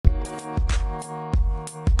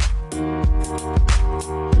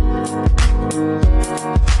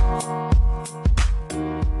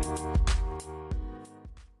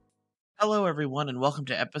everyone, and welcome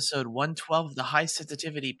to episode 112 of the High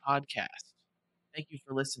Sensitivity Podcast. Thank you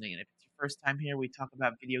for listening. And if it's your first time here, we talk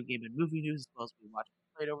about video game and movie news as well as we watch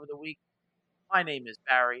and played over the week. My name is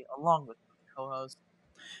Barry, along with my co-host.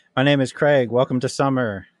 My name is Craig. Welcome to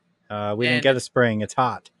summer. We didn't get a spring. It's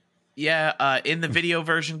hot. Yeah, in the video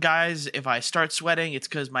version, guys, if I start sweating, it's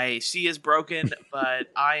because my AC is broken, but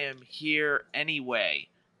I am here anyway.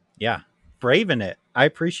 Yeah, braving it. I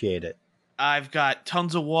appreciate it. I've got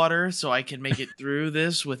tons of water, so I can make it through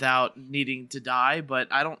this without needing to die, but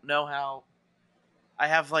I don't know how. I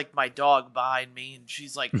have like my dog behind me, and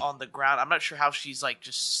she's like on the ground. I'm not sure how she's like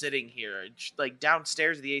just sitting here. Like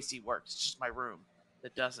downstairs, the AC works. It's just my room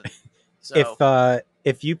that doesn't. So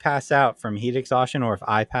if you pass out from heat exhaustion, or if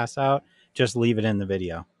I pass out, just leave it in the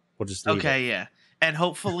video. We'll just leave it. Yeah, and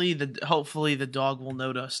hopefully the dog will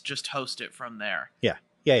notice. Just host it from there. Yeah,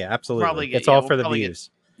 absolutely. It's all for the views.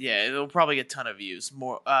 It'll probably get a ton of views,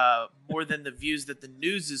 more than the views that the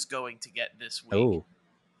news is going to get this week. Oh,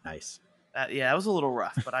 nice. It was a little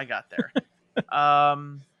rough, but I got there.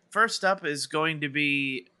 First up is going to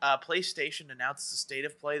be PlayStation announced the State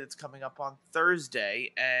of Play that's coming up on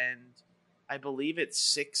Thursday, and I believe it's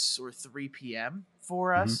 6 or 3 p.m.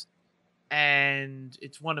 for us, and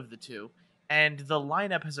it's one of the two. And the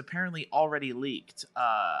lineup has apparently already leaked.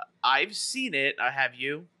 I've seen it. Have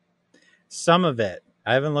you? Some of it.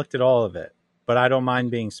 I haven't looked at all of it, but I don't mind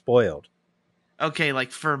being spoiled. Okay, like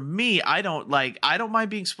for me, I don't mind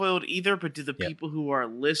being spoiled either, but do the people who are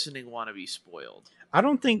listening want to be spoiled? I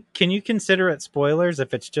don't think, can you consider it spoilers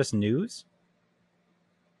if it's just news?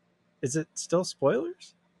 Is it still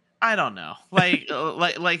spoilers? I don't know.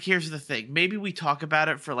 Like here's the thing. Maybe we talk about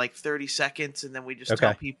it for like 30 seconds and then we just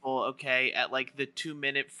tell people, okay, at like the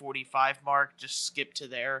 2-minute 45 mark, just skip to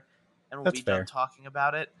there and we'll be done talking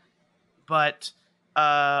about it. But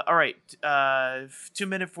all right,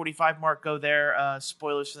 2-minute 45 mark, go there.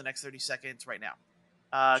 Spoilers for the next 30 seconds right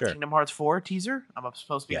now. Sure. Kingdom Hearts 4 teaser. I'm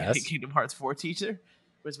supposed to be getting Kingdom Hearts 4 teaser.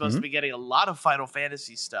 We're supposed to be getting a lot of Final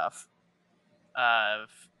Fantasy stuff.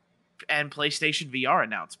 And PlayStation VR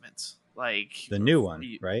announcements. Like the new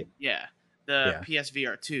one, right? Yeah. The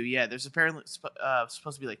PSVR 2. Yeah, there's apparently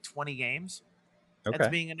supposed to be like 20 games that's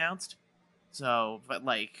being announced. So, but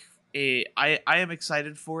like I am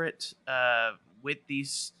excited for it. With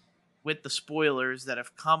the spoilers that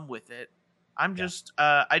have come with it, I just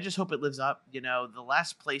hope it lives up. You know, the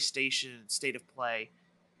last PlayStation State of Play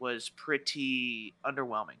was pretty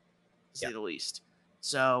underwhelming, to say the least.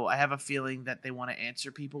 So I have a feeling that they want to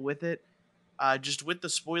answer people with it. Just with the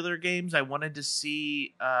spoiler games, I wanted to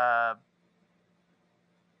see. I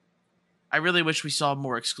really wish we saw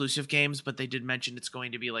more exclusive games, but they did mention it's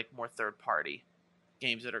going to be like more third-party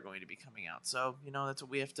games that are going to be coming out. So that's what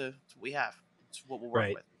we have to. That's what we have. It's what we'll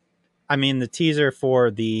work with. I mean, the teaser for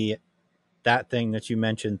that thing that you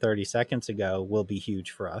mentioned 30 seconds ago will be huge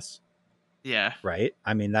for us. Yeah. Right.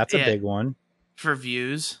 I mean, that's a big one for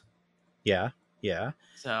views. Yeah.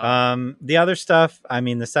 So, the other stuff, I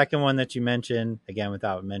mean, the second one that you mentioned, again,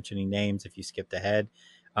 without mentioning names, if you skipped ahead,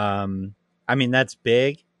 I mean, that's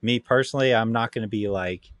big. Me personally, I'm not going to be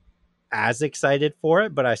like as excited for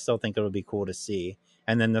it, but I still think it'll be cool to see.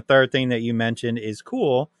 And then the third thing that you mentioned is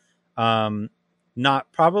cool.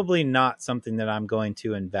 Probably not something that I'm going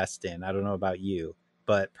to invest in. I don't know about you,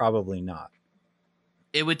 but probably not.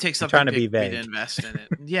 It would take something big for me to invest in it.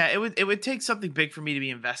 Yeah, it would take something big for me to be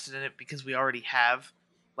invested in it because we already have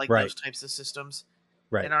like those types of systems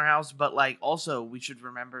in our house. But like also we should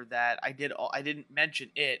remember that I didn't mention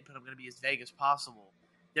it, but I'm going to be as vague as possible.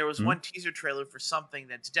 There was one teaser trailer for something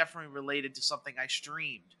that's definitely related to something I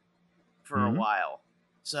streamed for a while.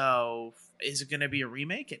 So is it going to be a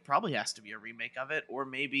remake? It probably has to be a remake of it, or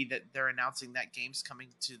maybe that they're announcing that game's coming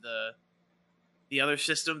to the other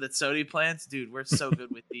system that Sony plans. Dude, we're so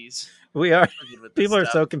good with these. We are. People are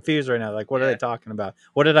so confused right now. Like, what are they talking about?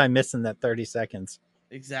 What did I miss in that 30 seconds?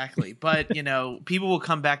 Exactly. But, people will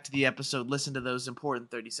come back to the episode, listen to those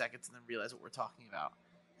important 30 seconds, and then realize what we're talking about.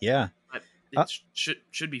 Yeah. But it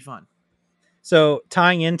should be fun. So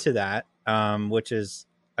tying into that, which is,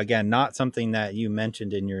 again, not something that you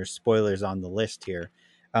mentioned in your spoilers on the list here,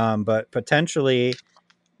 but potentially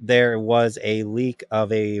there was a leak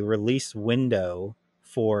of a release window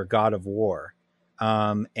for God of War.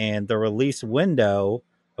 And the release window,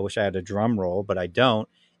 I wish I had a drum roll, but I don't,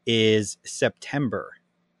 is September,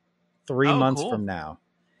 3 months from now.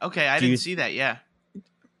 Okay, I didn't see that, yeah.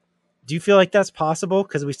 Do you feel like that's possible?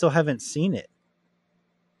 Because we still haven't seen it.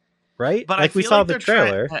 Right? But like we saw the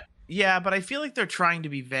trailer. But I feel like they're trying to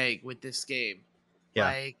be vague with this game. Yeah.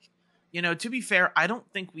 Like, to be fair, I don't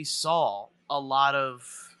think we saw a lot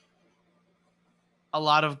of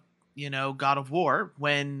God of War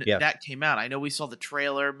when that came out. I know we saw the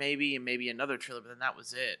trailer maybe and maybe another trailer, but then that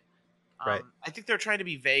was it. Right. I think they're trying to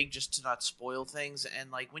be vague just to not spoil things.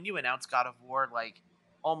 And like when you announce God of War, like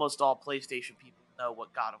almost all PlayStation people know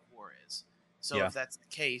what God of War is. So if that's the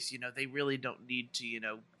case, they really don't need to,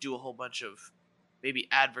 do a whole bunch of maybe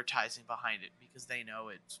advertising behind it because they know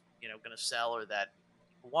it's, going to sell or that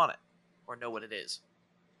people want it or know what it is.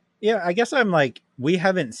 Yeah, I guess I'm like, we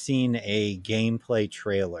haven't seen a gameplay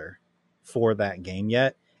trailer for that game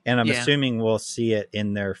yet. And I'm assuming we'll see it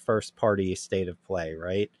in their first party state of play,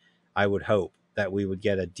 right? I would hope that we would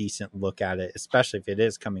get a decent look at it, especially if it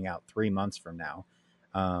is coming out 3 months from now,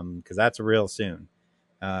 because that's real soon.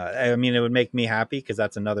 I mean, it would make me happy because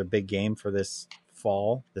that's another big game for this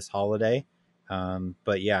fall, this holiday.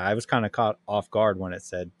 But yeah, I was kind of caught off guard when it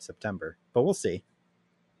said September, but we'll see.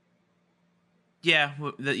 Yeah,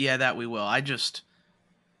 that we will.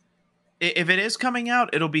 If it is coming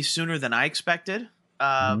out, it'll be sooner than I expected.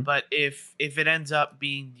 But if it ends up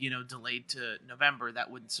being, delayed to November, that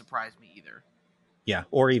wouldn't surprise me either. Yeah,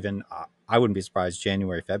 or even I wouldn't be surprised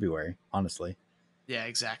January, February, honestly. Yeah,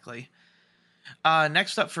 exactly.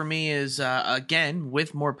 Next up for me is again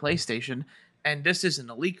with more PlayStation, and this isn't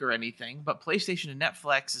a leak or anything, but PlayStation and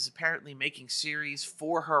Netflix is apparently making series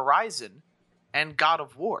for Horizon and God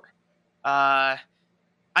of War. I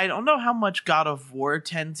don't know how much God of War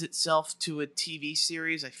tends itself to a TV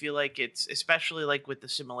series. I feel like it's, especially like with the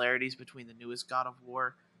similarities between the newest God of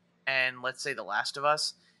War and let's say The Last of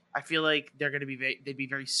Us, I feel like they'd be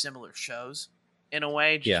very similar shows in a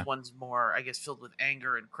way. Just one's more, I guess, filled with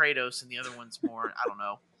anger and Kratos, and the other one's more, I don't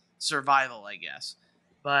know, survival, I guess.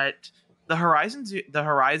 But the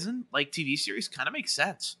Horizon like TV series kind of makes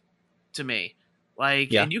sense to me.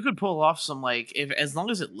 Like, and you could pull off some, like, as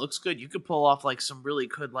long as it looks good, you could pull off like some really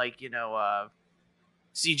good, like,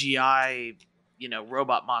 CGI,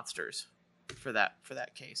 robot monsters for that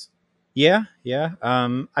case. Yeah.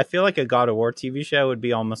 I feel like a God of War TV show would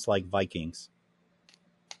be almost like Vikings.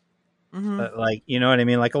 Like, you know what I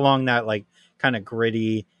mean? Like along that, like, kind of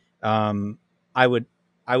gritty. I would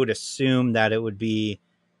assume that it would be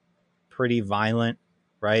pretty violent,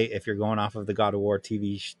 right? If you're going off of the God of War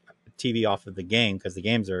TV off of the game, because the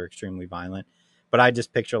games are extremely violent. But I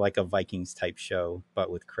just picture like a Vikings type show, but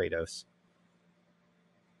with Kratos.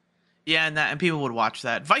 Yeah, and people would watch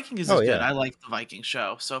that. Vikings is good. I like the Viking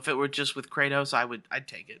show. So if it were just with Kratos, I'd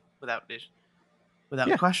take it without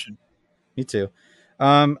question. Me too.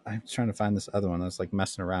 I'm trying to find this other one. I was like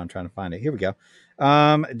messing around trying to find it. Here we go.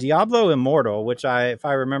 Diablo Immortal, which if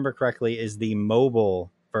I remember correctly, is the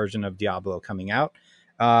mobile version of Diablo coming out,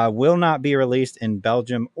 will not be released in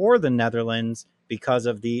Belgium or the Netherlands because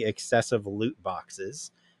of the excessive loot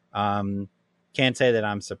boxes. Can't say that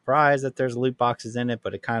I'm surprised that there's loot boxes in it,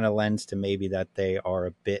 but it kind of lends to maybe that they are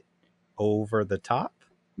a bit over the top,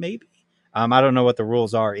 maybe. I don't know what the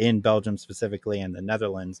rules are in Belgium specifically and the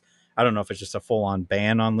Netherlands. I don't know if it's just a full-on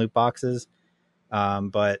ban on loot boxes,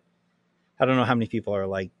 but I don't know how many people are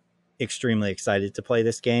like extremely excited to play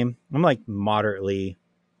this game. I'm like moderately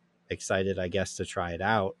excited, I guess, to try it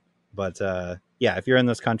out. But yeah, if you're in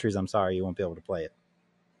those countries, I'm sorry, you won't be able to play it.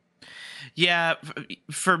 Yeah,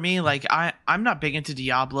 for me, like I'm not big into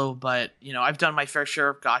Diablo, but I've done my fair share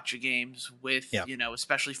of gacha games with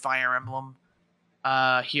especially Fire Emblem.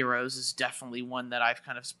 Heroes is definitely one that I've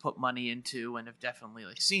kind of put money into and have definitely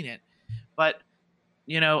like seen it. But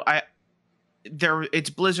it's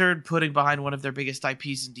Blizzard putting behind one of their biggest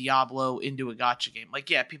IPs in Diablo into a gacha game. Like,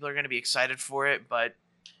 yeah, people are going to be excited for it, but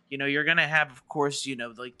you're going to have, of course,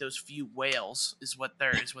 like those few whales is what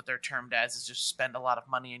they're termed as, is just spend a lot of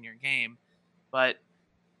money in your game. But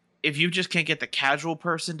if you just can't get the casual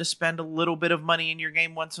person to spend a little bit of money in your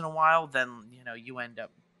game once in a while, then you end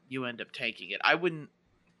up taking it.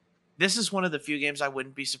 This is one of the few games I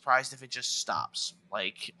wouldn't be surprised if it just stops.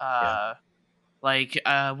 Like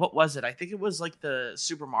what was it? I think it was like the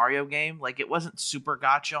Super Mario game. Like, it wasn't super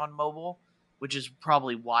gacha on mobile, which is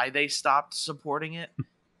probably why they stopped supporting it.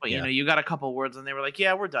 But you got a couple words and they were like,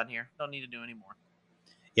 yeah, we're done here. Don't need to do anymore.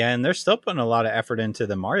 Yeah, and they're still putting a lot of effort into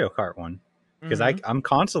the Mario Kart one, because I'm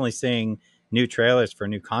constantly seeing new trailers for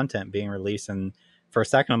new content being released, and for a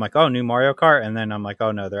second I'm like, oh, new Mario Kart, and then I'm like,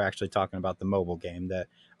 oh no, they're actually talking about the mobile game that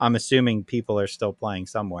I'm assuming people are still playing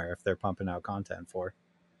somewhere if they're pumping out content for.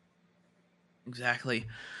 Exactly.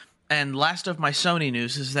 And last of my Sony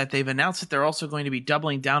news is that they've announced that they're also going to be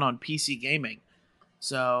doubling down on PC gaming.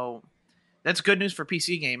 So that's good news for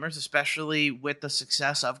PC gamers, especially with the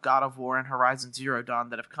success of God of War and Horizon Zero Dawn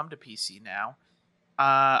that have come to PC now.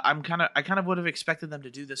 I kind of would have expected them to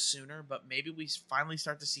do this sooner, but maybe we finally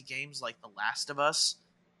start to see games like The Last of Us,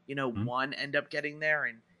 one end up getting there.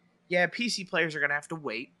 And yeah, PC players are going to have to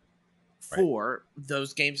wait for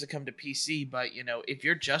those games to come to PC. But, you know, if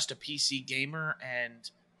you're just a PC gamer and,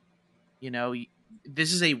 you know,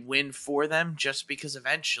 this is a win for them just because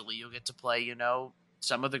eventually you'll get to play, you know,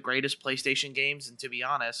 some of the greatest PlayStation games. And to be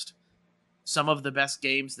honest, some of the best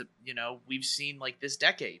games that, you know, we've seen like this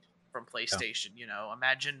decade from PlayStation. You know,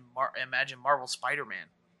 imagine Marvel Spider-Man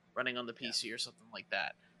running on the PC or something like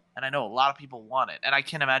that. And I know a lot of people want it, and I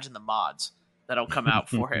can't imagine the mods that'll come out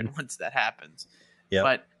for it once that happens.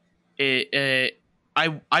 But I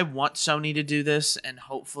want Sony to do this, and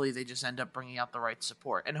hopefully they just end up bringing out the right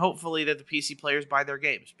support, and hopefully that the PC players buy their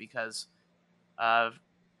games, because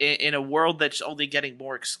in a world that's only getting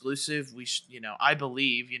more exclusive, I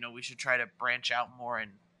believe, we should try to branch out more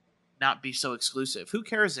and not be so exclusive. Who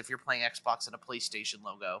cares if you're playing Xbox and a PlayStation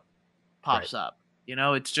logo pops up?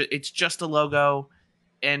 It's just a logo,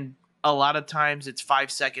 and a lot of times it's 5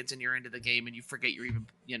 seconds and you're into the game and you forget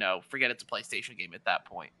forget it's a PlayStation game at that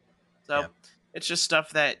point. So it's just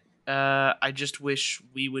stuff that I just wish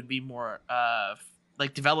we would be more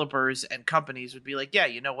like developers and companies would be like, yeah,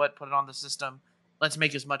 you know what? Put it on the system. Let's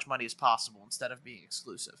make as much money as possible instead of being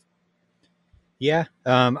exclusive. Yeah.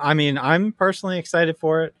 I mean, I'm personally excited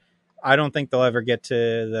for it. I don't think they'll ever get to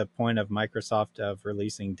the point of Microsoft of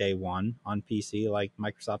releasing day one on PC like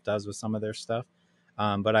Microsoft does with some of their stuff.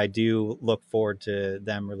 But I do look forward to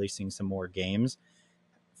them releasing some more games.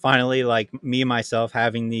 Finally, like me, myself,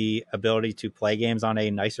 having the ability to play games on a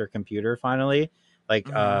nicer computer, finally. Like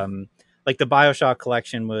the BioShock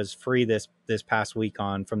collection was free this past week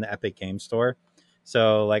from the Epic Games Store.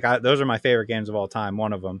 So like those are my favorite games of all time,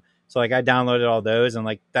 one of them. So like I downloaded all those, and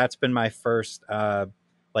like that's been my first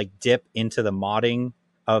like dip into the modding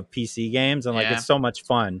of PC games, and like it's so much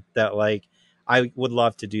fun that like I would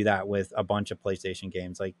love to do that with a bunch of PlayStation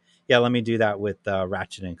games. Like, yeah, let me do that with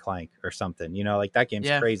Ratchet and Clank or something. Like that game's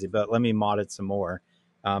crazy, but let me mod it some more.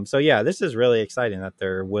 So yeah, this is really exciting that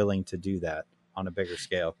they're willing to do that on a bigger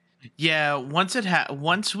scale. Yeah,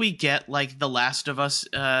 once we get like The Last of Us,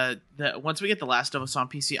 once we get The Last of Us on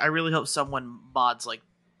PC, I really hope someone mods like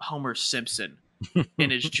Homer Simpson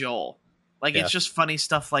in his Joel. Like it's just funny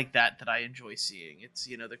stuff like that I enjoy seeing. It's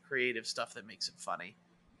the creative stuff that makes it funny.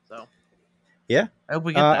 So yeah, I hope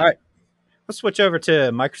we get that. All right. Let's switch over to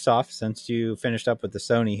Microsoft since you finished up with the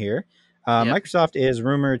Sony here. Microsoft is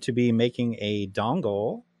rumored to be making a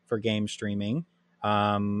dongle for game streaming.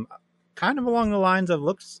 Kind of along the lines of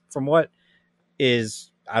looks from what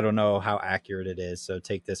is, I don't know how accurate it is, so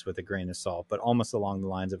take this with a grain of salt, but almost along the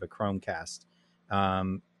lines of a Chromecast.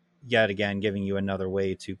 Yet again, giving you another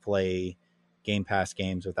way to play Game Pass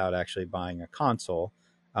games without actually buying a console.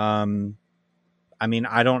 I mean,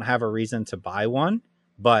 I don't have a reason to buy one,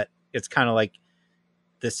 but it's kind of like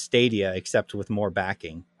the Stadia, except with more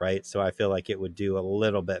backing, right? So I feel like it would do a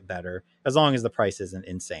little bit better, as long as the price isn't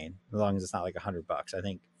insane, as long as it's not like $100. I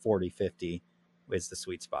think 40, 50 is the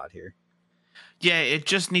sweet spot here. Yeah, it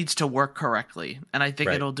just needs to work correctly, and I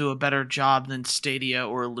think it'll do a better job than Stadia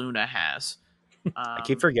or Luna has. I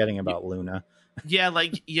keep forgetting about Luna. Yeah,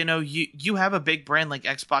 like you have a big brand like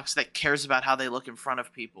Xbox that cares about how they look in front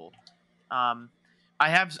of people.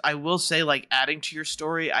 I will say, like, adding to your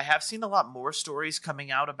story, I have seen a lot more stories coming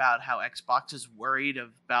out about how Xbox is worried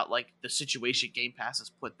about like the situation Game Pass has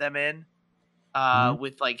put them in,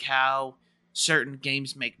 with like how certain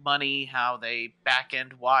games make money, how they back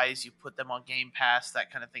end wise you put them on Game Pass,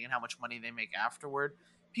 that kind of thing, and how much money they make afterward.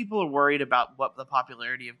 People are worried about what the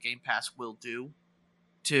popularity of Game Pass will do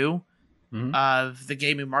to the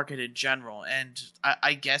gaming market in general. And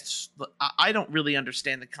I guess I don't really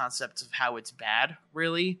understand the concepts of how it's bad,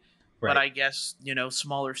 really. Right. But I guess,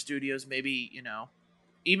 smaller studios, maybe,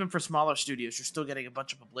 even for smaller studios, you're still getting a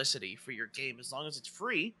bunch of publicity for your game. As long as it's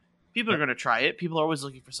free, people are going to try it. People are always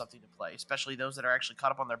looking for something to play, especially those that are actually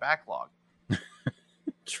caught up on their backlog.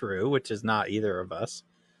 True, which is not either of us.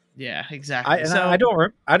 Yeah, exactly. I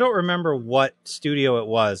don't remember what studio it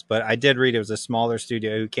was, but I did read it was a smaller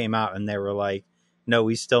studio who came out and they were like, "No,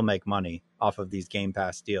 we still make money off of these Game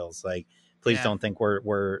Pass deals. Like, please don't think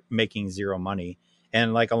we're making zero money."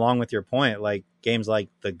 And like along with your point, like games like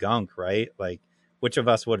The Gunk, right? Like, which of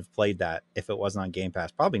us would have played that if it wasn't on Game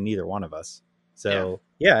Pass? Probably neither one of us. So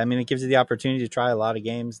yeah, I mean, it gives you the opportunity to try a lot of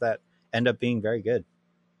games that end up being very good.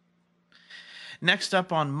 Next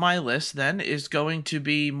up on my list, then, is going to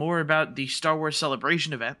be more about the Star Wars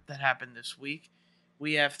Celebration event that happened this week.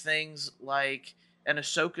 We have things like an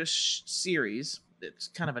Ahsoka series. It's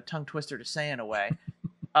kind of a tongue twister to say in a way.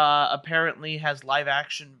 Apparently has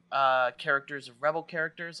live-action characters of Rebel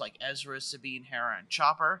characters like Ezra, Sabine, Hera, and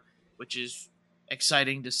Chopper, which is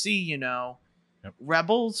exciting to see, Yep.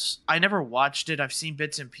 Rebels, I never watched it. I've seen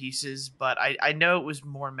bits and pieces, but I know it was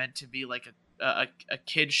more meant to be like a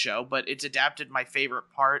kid show, but it's adapted my favorite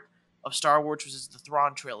part of Star Wars, which is the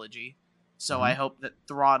Thrawn trilogy. So I hope that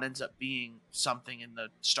Thrawn ends up being something in the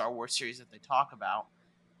Star Wars series that they talk about.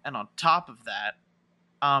 And on top of that,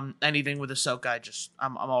 anything with Ahsoka,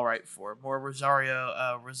 I'm all right for. More it's Rosario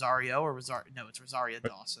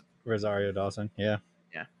Dawson. Rosario Dawson, yeah.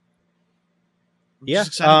 Yeah.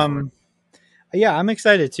 Yeah, I'm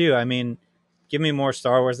excited too. I mean, give me more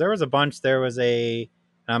Star Wars. There was a bunch. There was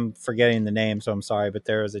I'm forgetting the name, so I'm sorry, but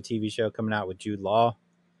there was a TV show coming out with Jude Law,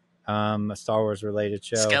 a Star Wars related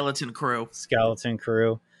show. Skeleton Crew.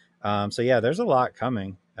 So yeah, there's a lot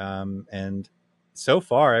coming. And so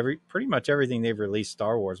far, pretty much everything they've released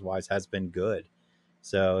Star Wars wise has been good.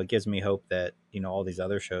 So it gives me hope that, all these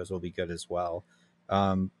other shows will be good as well.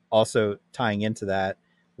 Also tying into that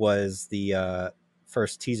was the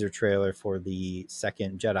first teaser trailer for the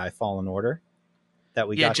second Jedi Fallen Order that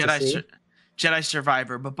we got to see. Jedi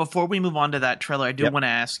Survivor. But before we move on to that trailer, I do want to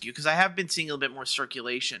ask you, because I have been seeing a little bit more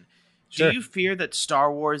circulation. Sure. Do you fear that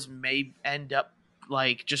Star Wars may end up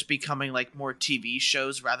like just becoming like more TV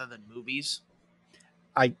shows rather than movies?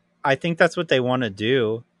 I think that's what they want to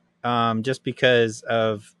do, just because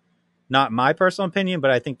of not my personal opinion,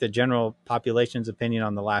 but I think the general population's opinion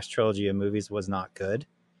on the last trilogy of movies was not good.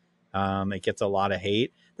 It gets a lot of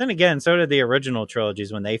hate. Then again, so did the original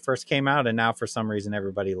trilogies when they first came out, and now for some reason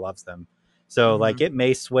everybody loves them. So like it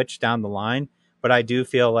may switch down the line, but I do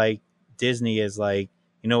feel like Disney is like,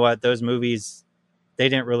 you know what, those movies, they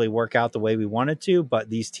didn't really work out the way we wanted to, but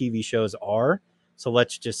these TV shows are. So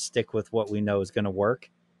let's just stick with what we know is going to work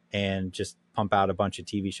and just pump out a bunch of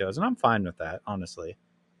TV shows. And I'm fine with that, honestly.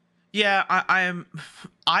 Yeah,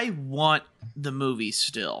 I want the movie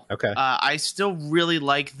still. Okay. I still really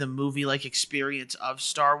like the movie like experience of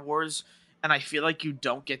Star Wars, and I feel like you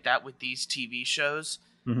don't get that with these TV shows.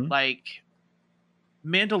 Mm-hmm. Like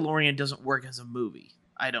Mandalorian doesn't work as a movie.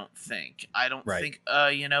 I don't think. think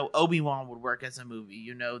Obi-Wan would work as a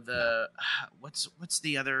movie. What's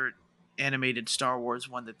the other animated Star Wars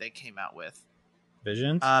one that they came out with?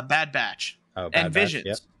 Visions? Bad Batch. Oh, Bad and Visions.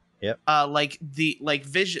 Batch. Yep.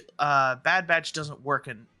 Bad Batch doesn't work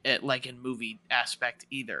in movie aspect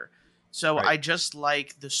either. So right. I just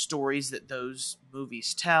like the stories that those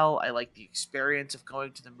movies tell. I like the experience of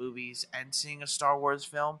going to the movies and seeing a Star Wars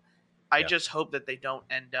film. I just hope that they don't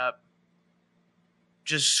end up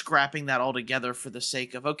just scrapping that all together for the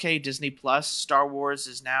sake of, okay, Disney Plus, Star Wars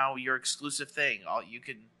is now your exclusive thing.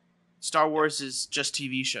 Star Wars is just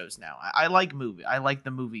TV shows now. I like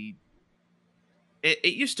the movie.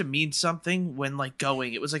 It used to mean something when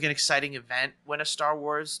it was like an exciting event when a Star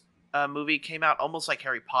Wars movie came out, almost like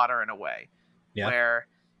Harry Potter in a way, where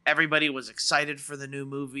everybody was excited for the new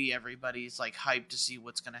movie. Everybody's like hyped to see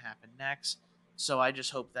what's going to happen next. So I just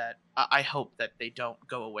hope that they don't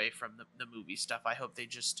go away from the movie stuff. I hope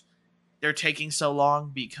they're taking so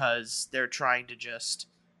long because they're trying to just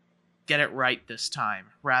get it right this time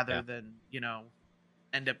rather than,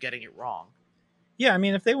 end up getting it wrong. Yeah, I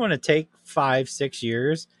mean, if they want to take 5-6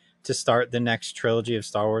 years to start the next trilogy of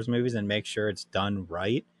Star Wars movies and make sure it's done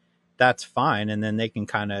right, that's fine. And then they can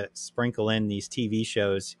kind of sprinkle in these TV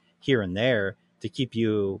shows here and there to keep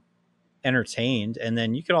you entertained. And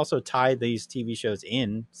then you could also tie these TV shows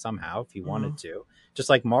in somehow if you wanted to, just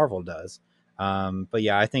like Marvel does. But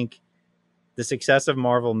yeah, I think the success of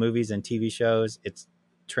Marvel movies and TV shows, it's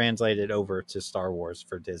translated over to Star Wars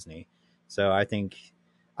for Disney. So I think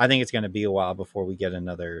it's going to be a while before we get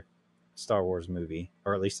another Star Wars movie,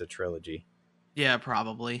 or at least a trilogy. Yeah,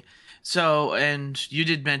 probably. So, and you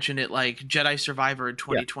did mention it, like Jedi Survivor in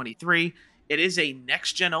 2023. Yeah. It is a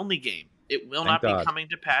next gen only game. It will not be coming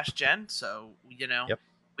to past gen. So,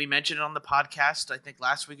 we mentioned it on the podcast, I think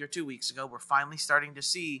last week or 2 weeks ago. We're finally starting to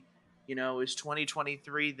see, is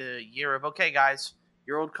 2023 the year of, okay, guys,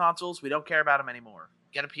 your old consoles, we don't care about them anymore.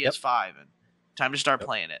 Get a PS5 and time to start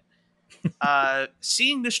playing it.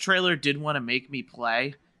 Seeing this trailer did want to make me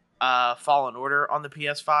play Fallen Order on the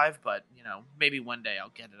PS5, but maybe one day I'll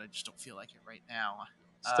get it. I just don't feel like it right now.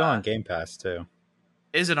 Still on Game Pass too.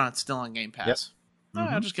 Is it still on Game Pass? Yep.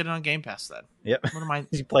 I'll just get it on Game Pass then. Yep. What am I?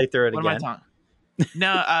 You play through it again?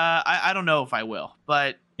 No, I don't know if I will,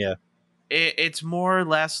 but yeah, it's more or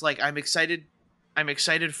less like I'm excited. I'm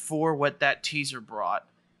excited for what that teaser brought,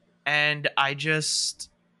 and I just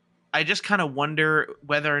kind of wonder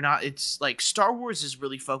whether or not it's like Star Wars is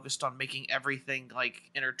really focused on making everything like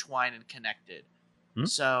intertwined and connected.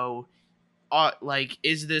 So,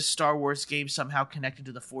 is this Star Wars game somehow connected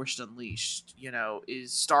to the Force Unleashed?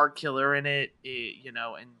 Is Star Killer in it?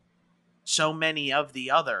 And so many of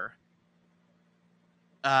the other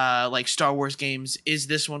like Star Wars games, is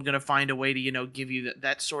this one going to find a way to, give you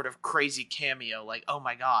that sort of crazy cameo? Like, oh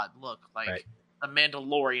my God, look, like a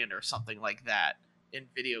Mandalorian or something like that in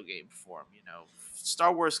video game form.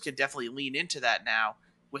 Star Wars can definitely lean into that now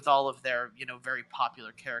with all of their, very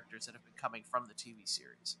popular characters that have been coming from the TV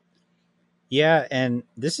series. Yeah, and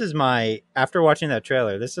after watching that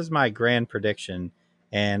trailer, this is my grand prediction,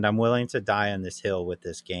 and I'm willing to die on this hill with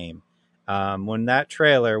this game. When that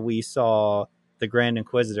trailer, we saw the Grand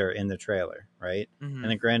Inquisitor in the trailer, right? Mm-hmm.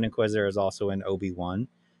 And the Grand Inquisitor is also in Obi-Wan.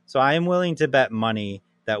 So I am willing to bet money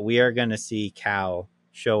that we are going to see Cal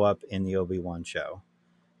show up in the Obi-Wan show.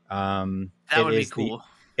 That would be cool.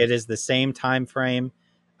 It is the same time frame.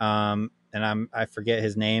 And I forget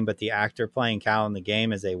his name, but the actor playing Cal in the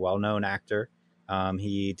game is a well-known actor.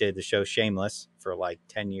 He did the show Shameless for like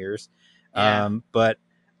 10 years. Yeah. But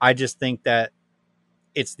I just think that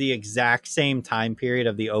it's the exact same time period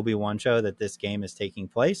of the Obi-Wan show that this game is taking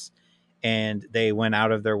place. And they went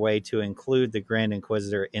out of their way to include the Grand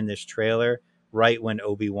Inquisitor in this trailer right when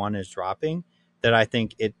Obi-Wan is dropping, that I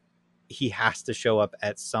think he has to show up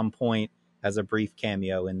at some point as a brief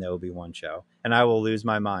cameo in the Obi-Wan show. And I will lose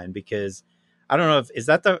my mind because I don't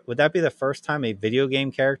know would that be the first time a video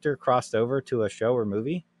game character crossed over to a show or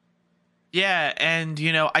movie? Yeah, and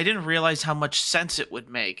I didn't realize how much sense it would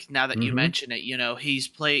make now that you mention it. He's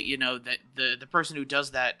played, that the person who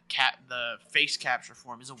does that the face capture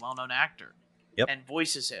for him is a well-known actor. Yep. And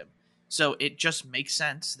voices him. So it just makes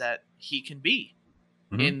sense that he can be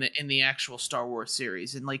in the actual Star Wars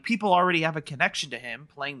series. And like people already have a connection to him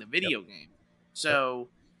playing the video game. So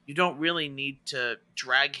you don't really need to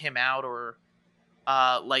drag him out or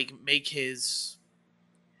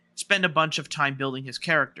spend a bunch of time building his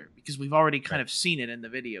character, because we've already kind of seen it in the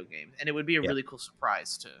video game, and it would be a really cool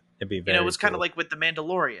surprise to. It'd be very. It was kind of like with the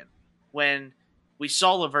Mandalorian when we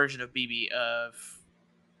saw a version of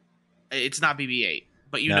it's not BB-8,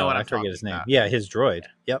 but know what I'm talking about. I forget his name. Yeah, his droid.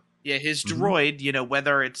 Yep. Yeah, his droid.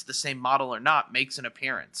 Whether it's the same model or not, makes an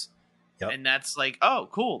appearance. Yep. And that's like, oh,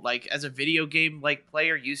 cool. Like as a video game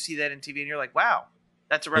player, you see that in TV, and you're like, wow,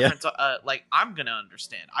 that's a reference. Like I'm gonna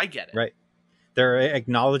understand. I get it. Right. They're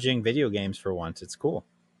acknowledging video games for once. It's cool.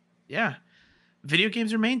 Yeah. Video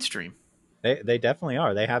games are mainstream. They definitely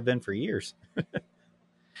are. They have been for years.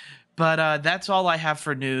 But that's all I have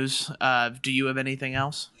for news. Do you have anything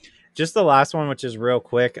else? Just the last one, which is real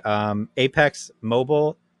quick. Apex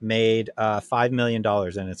Mobile made $5 million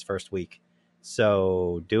in its first week.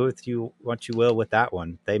 So do with you what you will with that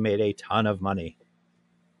one. They made a ton of money.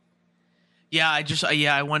 Yeah,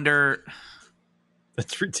 I wonder.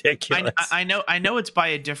 That's ridiculous. I know it's by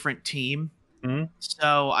a different team. Mm-hmm.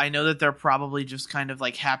 So I know that they're probably just kind of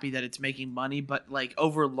like happy that it's making money, but like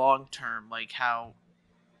over long term, like how.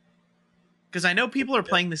 Because I know people are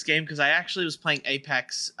playing this game, because I actually was playing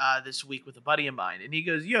Apex this week with a buddy of mine, and he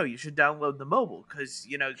goes, yo, you should download the mobile because,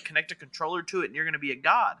 connect a controller to it and you're going to be a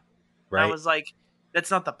god. Right. And I was like,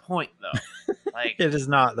 that's not the point, though. Like it is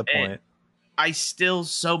not the point. I still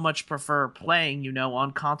so much prefer playing,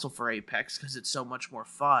 on console for Apex because it's so much more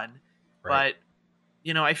fun. Right.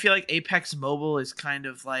 But, I feel like Apex Mobile is kind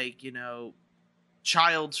of like,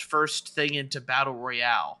 child's first thing into Battle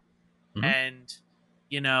Royale. Mm-hmm. And...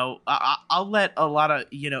 I'll let a lot of,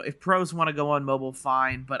 if pros want to go on mobile,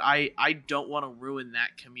 fine. But I don't want to ruin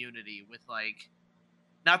that community with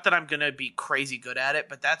not that I'm going to be crazy good at it,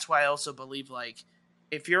 but that's why I also believe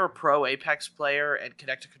if you're a pro Apex player and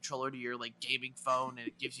connect a controller to your gaming phone and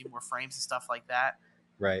it gives you more frames and stuff like that.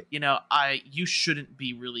 Right. You shouldn't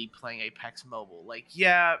be really playing Apex Mobile.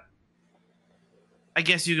 Yeah, I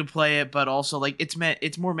guess you can play it, but also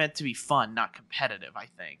it's more meant to be fun, not competitive, I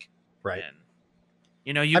think. Right. And,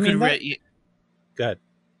 you could. Go ahead.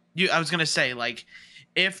 I was gonna say,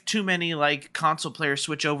 if too many console players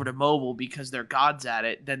switch over to mobile because they're gods at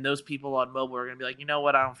it, then those people on mobile are gonna be like, you know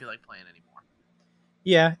what, I don't feel like playing anymore.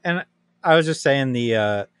 Yeah, and I was just saying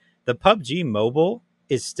the PUBG mobile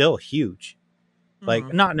is still huge.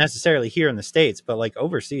 Not necessarily here in the States, but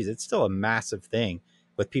overseas, it's still a massive thing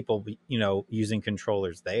with people, using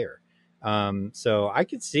controllers there. So I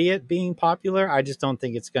could see it being popular. I just don't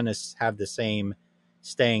think it's gonna have the same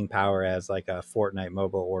staying power as a Fortnite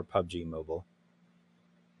mobile or PUBG mobile.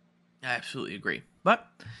 I absolutely agree. But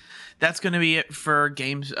that's going to be it for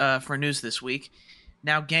games, for news this week.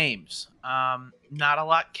 Now, games. Not a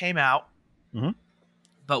lot came out,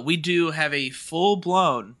 but we do have a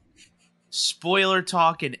full-blown spoiler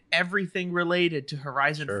talk and everything related to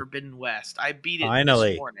Horizon Forbidden West. I beat it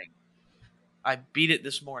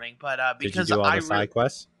this morning. But because did you do all the side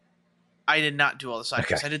quests? I did not do all the side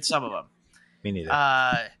quests. I did some of them. Me neither.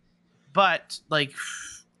 But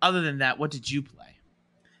other than that, what did you play?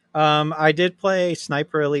 I did play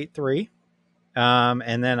Sniper Elite 3.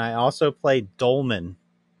 And then I also played Dolmen,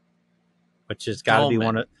 which has got to be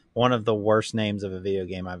one of the worst names of a video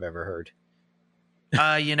game I've ever heard.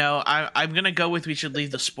 I'm gonna go with we should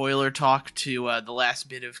leave the spoiler talk to the last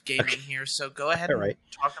bit of gaming here. So go ahead and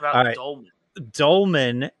talk about Dolmen.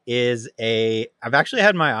 Dolmen is I've actually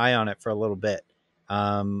had my eye on it for a little bit.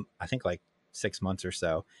 I think like 6 months or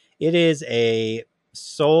so. It is a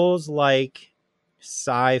Souls-like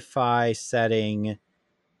sci-fi setting.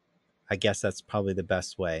 I guess that's probably the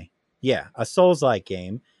best way. Yeah, a Souls-like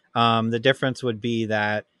game. The difference would be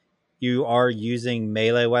that you are using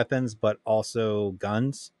melee weapons, but also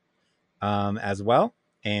guns as well.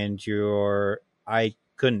 And I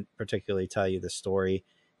couldn't particularly tell you the story.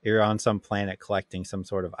 You're on some planet collecting some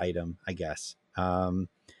sort of item, I guess.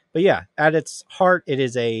 But yeah, at its heart, it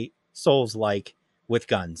is a Souls-like with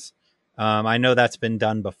guns. I know that's been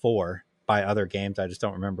done before by other games. I just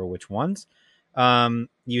don't remember which ones.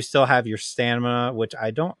 You still have your stamina, which I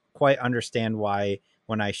don't quite understand why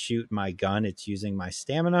when I shoot my gun, it's using my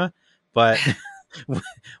stamina. But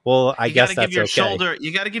well, I guess that's okay.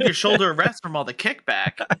 You got to give your shoulder a rest from all the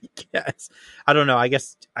kickback. Yes, I don't know. I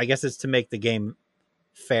guess it's to make the game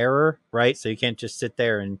fairer, right? So you can't just sit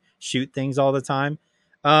there and shoot things all the time.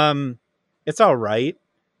 It's all right.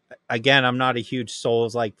 Again, I'm not a huge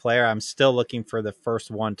Souls-like player. I'm still looking for the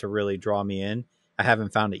first one to really draw me in. I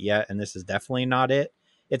haven't found it yet, and this is definitely not it.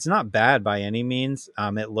 It's not bad by any means.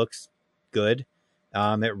 It looks good.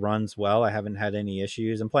 It runs well. I haven't had any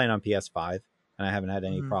issues. I'm playing on PS5, and I haven't had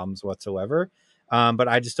any problems whatsoever. But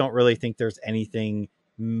I just don't really think there's anything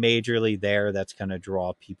majorly there that's going to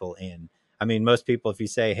draw people in. I mean, most people, if you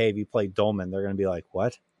say, hey, have you played Dolmen? They're going to be like,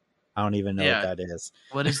 what? I don't even know what that is.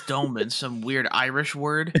 What is Dolmen? Some weird Irish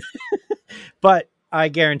word? But I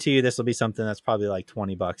guarantee you this will be something that's probably like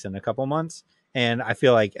 $20 in a couple months. And I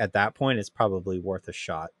feel like at that point, it's probably worth a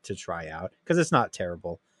shot to try out because it's not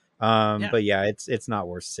terrible. But yeah, it's not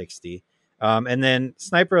worth 60. And then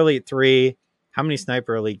Sniper Elite 3. How many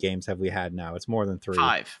Sniper Elite games have we had now? It's more than 3.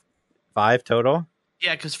 5. 5 total?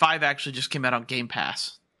 Yeah, because 5 actually just came out on Game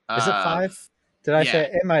Pass. Is it 5? Did I say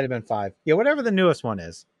it might have been 5? Yeah, whatever the newest one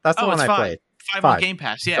is. That's the one I played. 5 on Game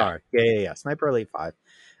Pass, yeah. Sorry. Yeah. Sniper Elite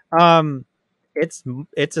 5.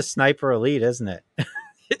 It's a Sniper Elite, isn't it?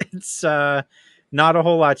 It's not a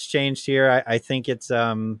whole lot's changed here. I think it's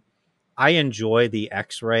I enjoy the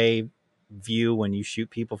X-ray view when you shoot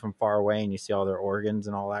people from far away and you see all their organs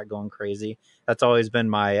and all that going crazy. That's always been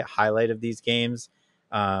my highlight of these games.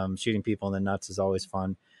 Shooting people in the nuts is always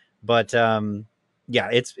fun. But yeah,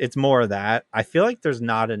 it's more of that. I feel like there's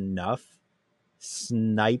not enough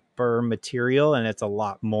sniper material, and it's a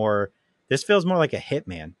lot more. This feels more like a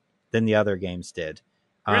Hitman than the other games did.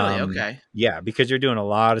 Really? Okay. Yeah, because you're doing a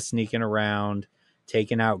lot of sneaking around,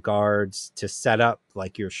 taking out guards to set up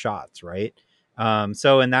like your shots, right?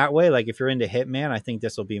 So in that way, like if you're into Hitman, I think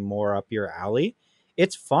this will be more up your alley.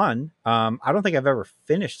 It's fun. I don't think I've ever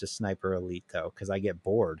finished a Sniper Elite though, because I get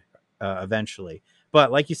bored eventually.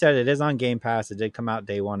 But like you said, it is on Game Pass. It did come out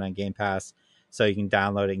day one on Game Pass, so you can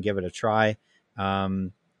download it and give it a try.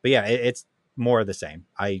 But yeah, it's more of the same.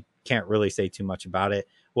 I can't really say too much about it.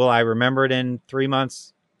 Will I remember it in 3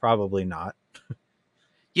 months? Probably not.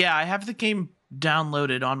 Yeah, I have the game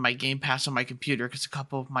downloaded on my Game Pass on my computer because a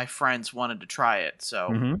couple of my friends wanted to try it.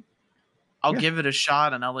 So I'll give it a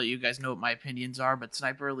shot, and I'll let you guys know what my opinions are. But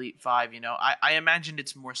Sniper Elite 5, I imagined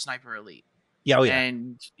it's more Sniper Elite. Yeah, oh yeah.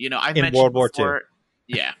 And, I've mentioned World War II.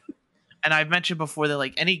 Yeah. And I've mentioned before that,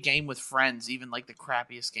 like, any game with friends, even, like, the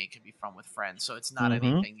crappiest game can be fun with friends. So it's not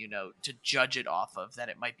anything, to judge it off of that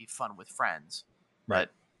it might be fun with friends. Right. But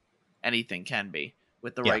anything can be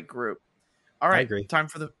with the right group. All right, time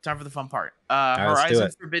for the fun part.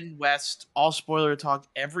 Horizon Forbidden West, all spoiler talk.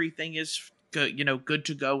 Everything is good, good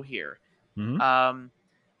to go here.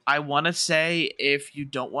 I want to say if you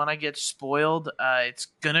don't want to get spoiled, it's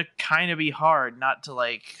gonna kind of be hard not to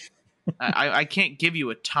like. I can't give you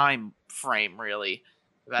a time frame really.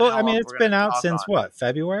 Well, I mean, it's been out since what,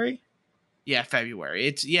 February? Yeah, February.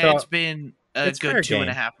 It's been a good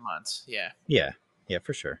 2.5 months. Yeah,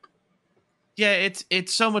 for sure. Yeah,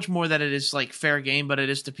 it's so much more that it is like fair game, but it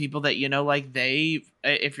is to people that like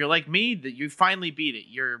if you're like me, that you finally beat it.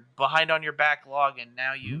 You're behind on your backlog, and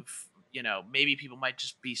now you've maybe people might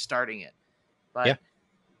just be starting it. But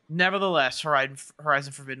nevertheless,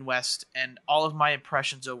 Horizon Forbidden West and all of my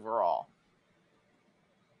impressions overall.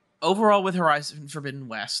 Overall, with Horizon Forbidden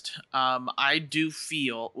West, I do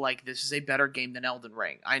feel like this is a better game than Elden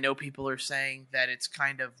Ring. I know people are saying that it's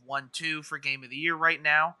kind of 1-2 for Game of the Year right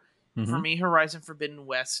now. For me, Horizon Forbidden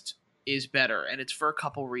West is better, and it's for a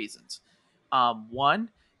couple reasons. One,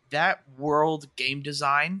 that world game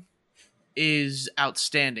design is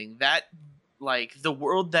outstanding. That, like, the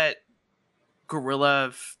world that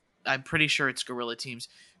Guerrilla, I'm pretty sure it's Guerrilla Teams,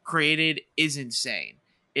 created is insane.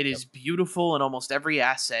 It is beautiful in almost every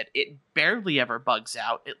asset. It barely ever bugs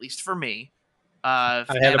out, at least for me. I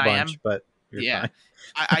had a bunch, but you're fine.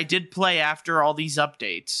 I did play after all these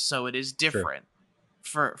updates, so it is different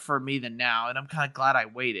for me than now, and I'm kind of glad I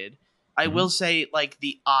waited. I will say, like,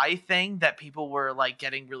 the eye thing that people were, like,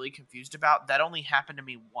 getting really confused about, that only happened to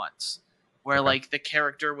me once, where like the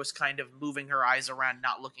character was kind of moving her eyes around,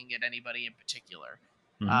 not looking at anybody in particular.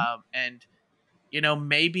 And you know,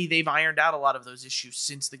 maybe they've ironed out a lot of those issues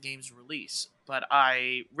since the game's release, but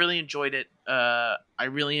I really enjoyed it. I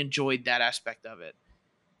really enjoyed that aspect of it.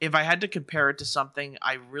 If I had to compare it to something,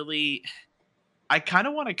 I kind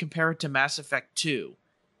of want to compare it to Mass Effect 2,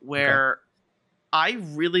 where I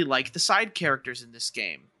really like the side characters in this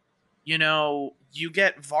game. You know, you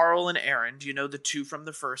get Varl and Erend, you know, the two from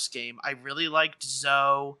the first game. I really liked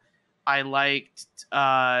Zoe. I liked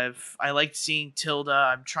seeing Tilda.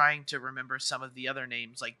 I'm trying to remember some of the other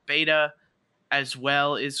names, like Beta as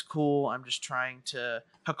well is cool. I'm just trying to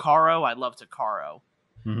Hikaru. I loved Hikaru.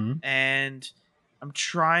 And I'm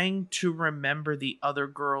trying to remember the other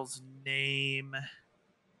girl's name.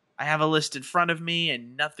 I have a list in front of me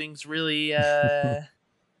and nothing's really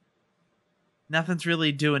nothing's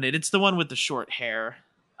really doing it. It's the one with the short hair.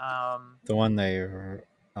 The one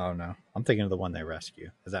oh no, I'm thinking of the one they rescue.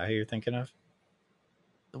 Is that who you're thinking of?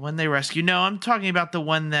 The one they rescue? No, I'm talking about the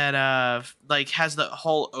one that like has the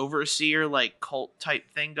whole overseer like cult type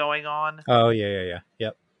thing going on. Oh yeah.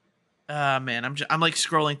 Yep. Man, I'm like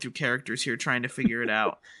scrolling through characters here trying to figure it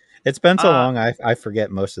out. It's been so long, I forget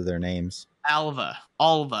most of their names. Alva.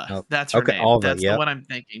 That's her name. Alva, that's the one I'm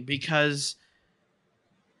thinking, because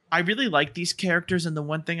I really like these characters, and the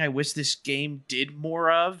one thing I wish this game did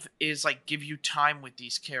more of is like give you time with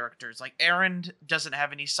these characters. Like Erend doesn't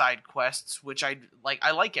have any side quests, which I like.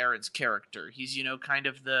 I like Erend's character. He's, you know, kind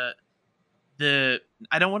of the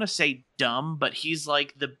I don't want to say dumb, but he's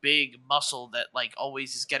like the big muscle that like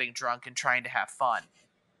always is getting drunk and trying to have fun.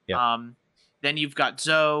 Yeah. Then you've got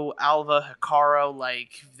Zoe, Alva, Hikaru. Like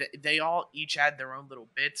they all each add their own little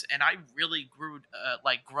bits, and I really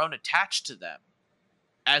grown attached to them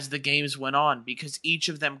as the games went on, because each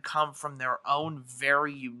of them come from their own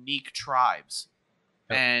very unique tribes.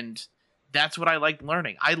 Yep. And that's what I like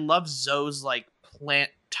learning. I love Zoe's like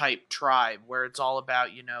plant type tribe where it's all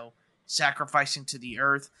about, you know, sacrificing to the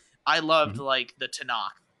earth. I loved like the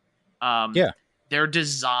Tanakh. Their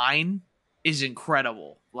design is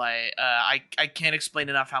incredible. Like I can't explain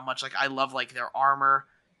enough how much like I love like their armor.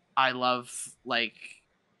 I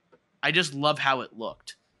just love how it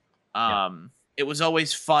looked. It was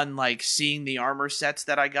always fun, like seeing the armor sets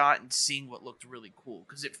that I got and seeing what looked really cool,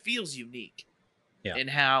 because it feels unique in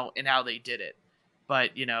how they did it.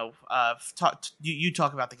 But you know, you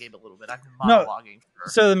talk about the game a little bit. I've been monologuing.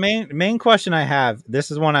 So the main question I have, this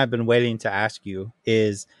is one I've been waiting to ask you,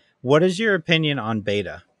 is what is your opinion on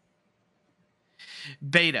Beta?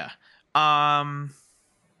 Beta, I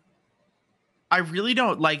really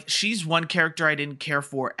don't like. She's one character I didn't care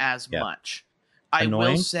for as much. Annoying?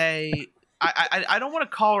 I will say. I don't want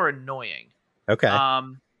to call her annoying. Okay.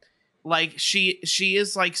 Like she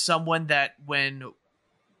is like someone that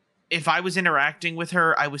if I was interacting with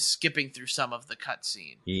her, I was skipping through some of the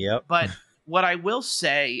cutscene. Yep. But what I will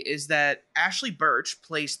say is that Ashley Birch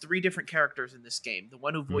plays 3 different characters in this game. The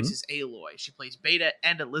one who voices Aloy, she plays Beta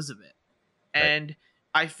and Elizabeth. Right. And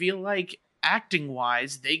I feel like acting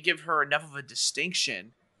wise, they give her enough of a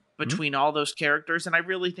distinction between all those characters, and I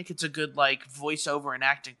really think it's a good like voiceover and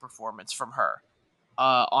acting performance from her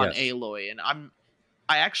on Aloy. And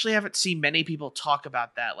I actually haven't seen many people talk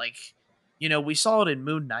about that. Like, you know, we saw it in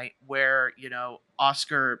Moon Knight where, you know,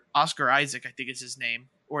 Oscar Isaac, I think is his name,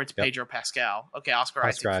 or it's Pedro Pascal. Okay, Oscar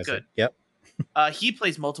Isaac. Good. Yep. He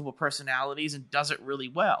plays multiple personalities and does it really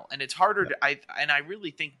well. And it's harder to I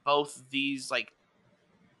really think both these like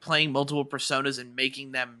playing multiple personas and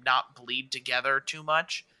making them not bleed together too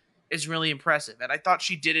much is really impressive. And I thought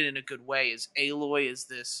she did it in a good way, as Aloy is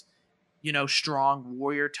this, you know, strong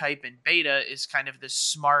warrior type, and Beta is kind of this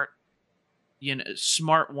smart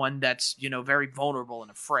one that's, you know, very vulnerable and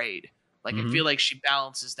afraid. Like, I feel like she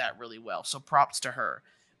balances that really well. So props to her.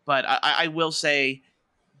 But I will say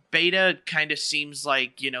Beta kind of seems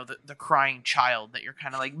like, you know, the crying child that you're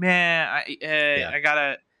kind of like, man,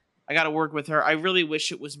 I gotta work with her. I really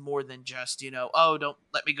wish it was more than just, you know, oh, don't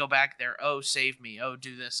let me go back there. Oh, save me. Oh,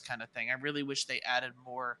 do this kind of thing. I really wish they added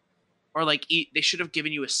more, or like they should have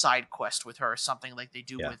given you a side quest with her or something like they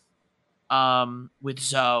do with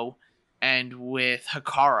Zoe. and with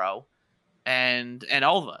Hikaru and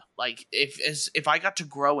Elva. Like if I got to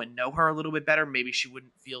grow and know her a little bit better, maybe she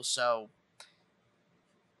wouldn't feel so.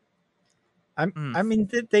 I mean,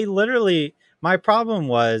 they literally. My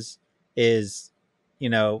problem is, you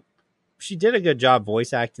know, she did a good job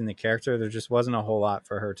voice acting the character. There just wasn't a whole lot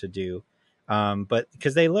for her to do, but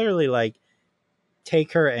because they literally like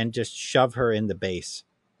take her and just shove her in the base,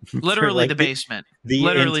 literally like the basement,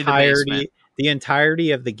 literally the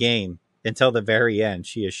entirety of the game until the very end.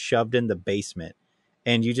 She is shoved in the basement,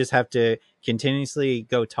 and you just have to continuously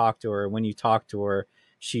go talk to her. When you talk to her,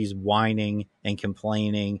 she's whining and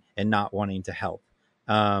complaining and not wanting to help.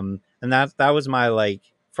 And that was my like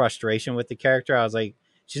frustration with the character. I was like,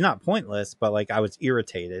 she's not pointless, but like I was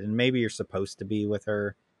irritated. And maybe you're supposed to be with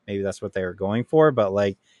her. Maybe that's what they were going for. But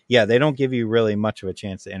like, yeah, they don't give you really much of a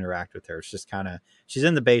chance to interact with her. It's just kind of, she's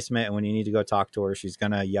in the basement, and when you need to go talk to her, she's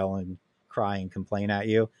gonna yell and cry and complain at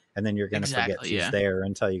you, and then you're gonna forget she's there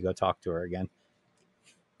until you go talk to her again.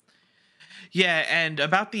 Yeah, and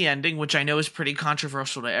about the ending, which I know is pretty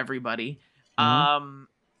controversial to everybody,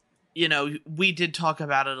 you know, we did talk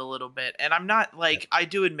about it a little bit, and I'm not like, I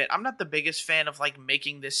do admit, I'm not the biggest fan of like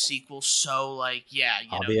making this sequel so like, yeah,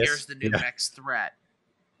 you know, here's the new next threat.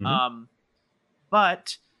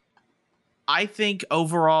 But I think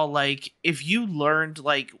overall, like, if you learned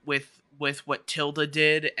like with what Tilda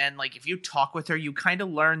did, and like if you talk with her, you kind of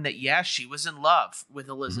learn that yeah, she was in love with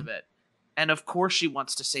Elizabeth. And of course she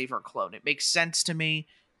wants to save her clone. It makes sense to me.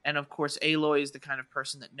 And of course Aloy is the kind of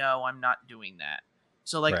person that, no, I'm not doing that.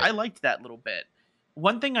 So like, I liked that little bit.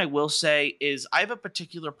 One thing I will say is I have a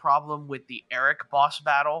particular problem with the Eric boss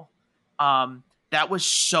battle. That was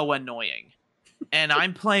so annoying. And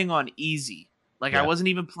I'm playing on easy. Like I wasn't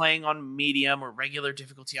even playing on medium or regular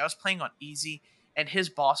difficulty. I was playing on easy, and his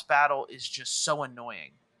boss battle is just so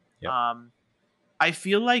annoying. Yep. I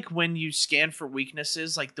feel like when you scan for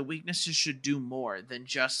weaknesses, like the weaknesses should do more than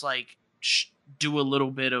just like do a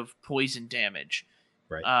little bit of poison damage.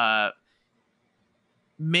 Right.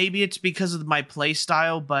 Maybe it's because of my play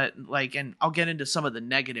style, but like, and I'll get into some of the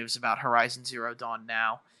negatives about Horizon Zero Dawn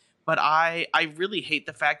now, but I really hate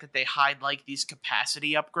the fact that they hide like these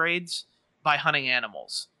capacity upgrades by hunting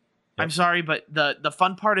animals. Yep. I'm sorry, but the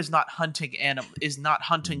fun part is not hunting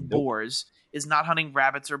boars, is not hunting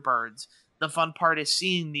rabbits or birds. The fun part is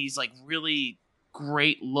seeing these like really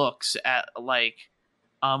great looks at like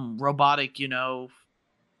robotic, you know,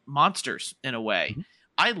 monsters in a way.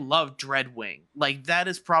 I love Dreadwing. Like that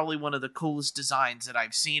is probably one of the coolest designs that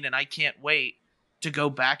I've seen, and I can't wait to go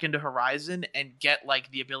back into Horizon and get like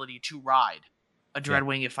the ability to ride a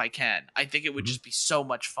Dreadwing if I can. I think it would just be so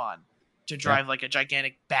much fun to drive like a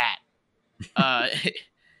gigantic bat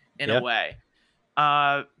in a way.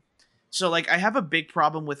 So like I have a big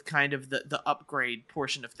problem with kind of the upgrade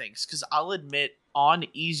portion of things, because I'll admit on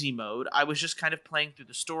easy mode I was just kind of playing through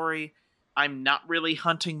the story. I'm not really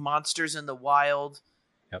hunting monsters in the wild.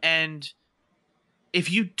 And if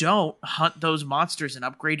you don't hunt those monsters and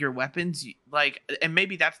upgrade your weapons, like, and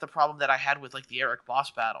maybe that's the problem that I had with like the Eric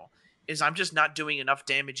boss battle, is I'm just not doing enough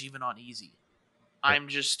damage even on easy.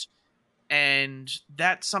 And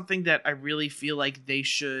that's something that I really feel like they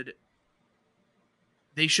should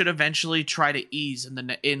eventually try to ease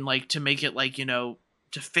in like to make it like, you know,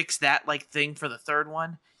 to fix that like thing for the third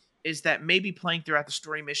one, is that maybe playing throughout the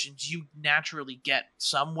story missions, you naturally get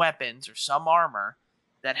some weapons or some armor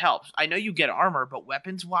that helps. I know you get armor, but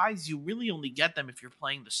weapons wise, you really only get them if you're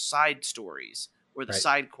playing the side stories or the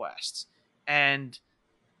side quests. And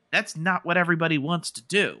that's not what everybody wants to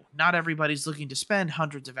do. Not everybody's looking to spend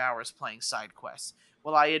hundreds of hours playing side quests.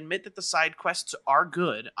 Well, I admit that the side quests are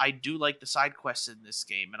good. I do like the side quests in this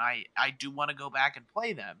game, and I do want to go back and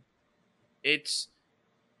play them. It's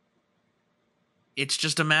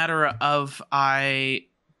just a matter of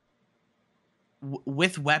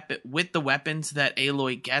with the weapons that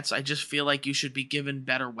Aloy gets, I just feel like you should be given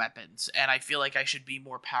better weapons, and I feel like I should be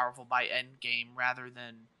more powerful by end game rather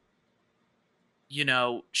than, you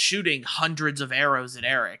know, shooting hundreds of arrows at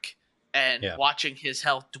Eric and watching his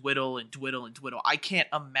health dwindle and dwindle and dwindle. I can't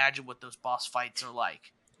imagine what those boss fights are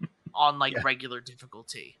like on like regular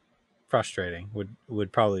difficulty. Frustrating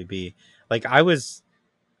would probably be. Like I was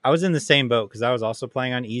in the same boat, because I was also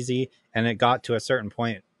playing on easy, and it got to a certain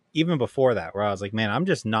point even before that where I was like, man, I'm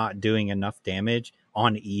just not doing enough damage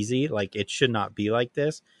on easy. Like it should not be like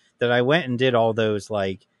this. That I went and did all those,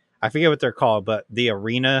 like, I forget what they're called, but the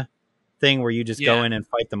arena thing where you just go in and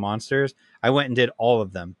fight the monsters. I went and did all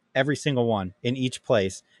of them, every single one in each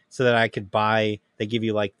place, so that I could buy, they give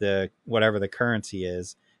you like the, whatever the currency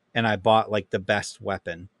is. And I bought like the best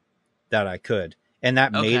weapon that I could. And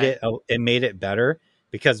that made it better.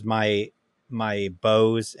 because my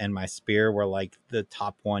bows and my spear were like the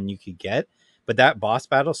top one you could get, but that boss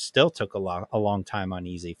battle still took a long time on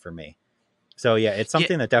easy for me. So yeah, it's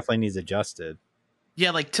something that definitely needs adjusted.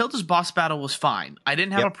 Yeah, like Tilda's boss battle was fine. I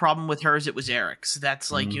didn't have a problem with hers. It was Eric's.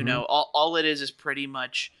 That's like, you know, all it is pretty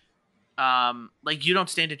much like you don't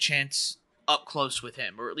stand a chance up close with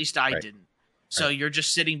him, or at least I didn't. So you're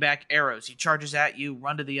just sitting back, arrows. He charges at you,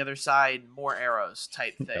 run to the other side, more arrows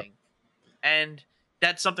type thing. And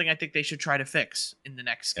that's something I think they should try to fix in the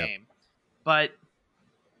next game. But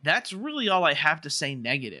that's really all I have to say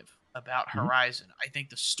negative about Horizon. I think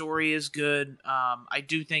the story is good. I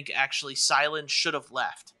do think actually Silence should have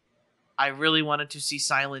left. I really wanted to see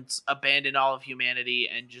Silence abandon all of humanity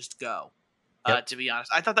and just go. To be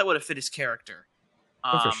honest, I thought that would have fit his character.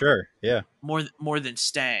 For sure, yeah. More than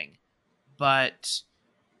staying, but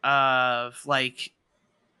like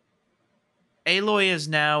Aloy is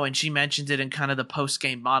now, and she mentioned it in kind of the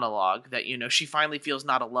post-game monologue that, you know, she finally feels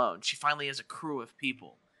not alone. She finally has a crew of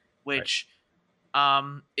people, which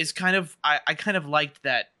is kind of I kind of liked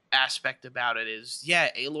that aspect about it. Is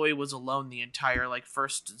Aloy was alone the entire like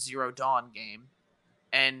first Zero Dawn game,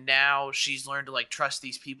 and now she's learned to like trust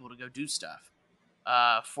these people to go do stuff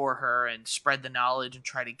for her and spread the knowledge and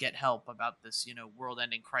try to get help about this, you know,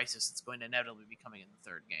 world-ending crisis that's going to inevitably be coming in the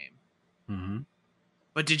third game.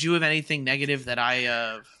 But did you have anything negative that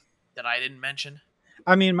I didn't mention?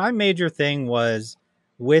 I mean, my major thing was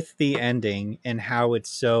with the ending and how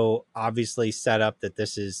it's so obviously set up that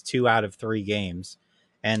this is 2 out of 3 games,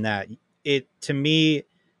 and that it, to me,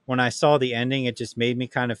 when I saw the ending, it just made me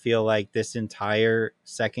kind of feel like this entire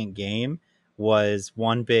second game was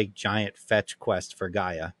one big giant fetch quest for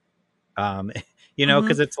Gaia. You know,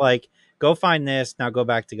 because it's like, go find this, now go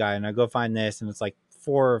back to Gaia, now go find this, and it's like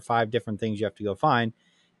 4 or 5 different things you have to go find.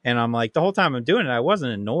 And I'm like, the whole time I'm doing it, I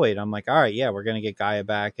wasn't annoyed. I'm like, all right, yeah, we're gonna get Gaia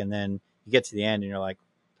back. And then you get to the end and you're like,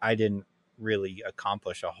 I didn't really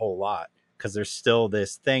accomplish a whole lot, because there's still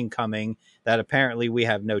this thing coming that apparently we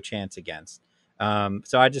have no chance against.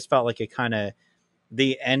 So I just felt like it kind of,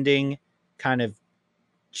 the ending kind of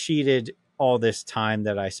cheated all this time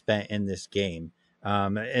that I spent in this game.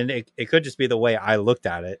 And it could just be the way I looked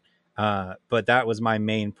at it. But that was my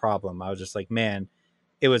main problem. I was just like, man,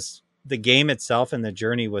 it was, the game itself and the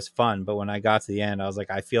journey was fun. But when I got to the end, I was like,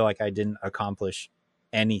 I feel like I didn't accomplish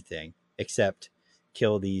anything except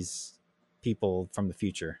kill these people from the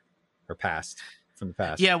future or past. From the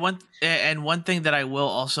past. Yeah, one thing that I will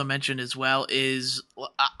also mention as well is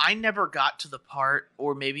I never got to the part,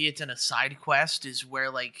 or maybe it's in a side quest, is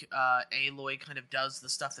where like Aloy kind of does the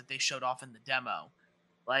stuff that they showed off in the demo.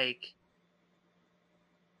 Like,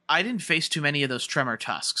 I didn't face too many of those Tremor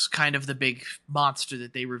Tusks, kind of the big monster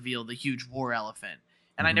that they revealed, the huge war elephant,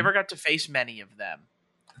 and I never got to face many of them.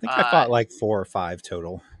 I think I fought like 4 or 5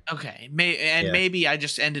 total. Okay, maybe I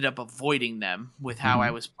just ended up avoiding them with how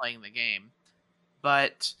I was playing the game.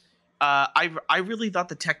 But I really thought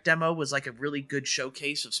the tech demo was like a really good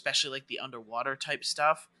showcase of especially like the underwater type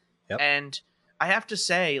stuff. And I have to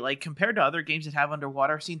say, like, compared to other games that have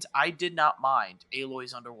underwater scenes, I did not mind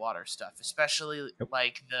Aloy's underwater stuff, especially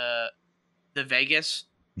like the Vegas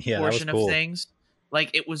portion of things.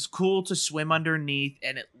 Like, it was cool to swim underneath,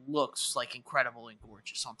 and it looks like incredible and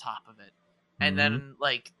gorgeous on top of it. And then,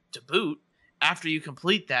 like, to boot, after you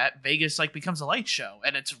complete that, Vegas like becomes a light show,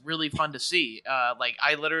 and it's really fun to see. Like,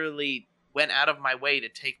 I literally went out of my way to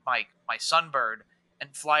take my Sunbird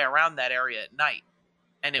and fly around that area at night,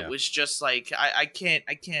 and it was just like I can't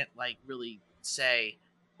like really say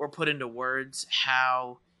or put into words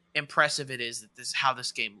how impressive it is that how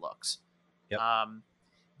this game looks.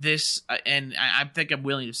 This and I think I'm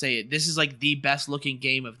willing to say it. This is like the best looking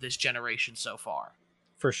game of this generation so far,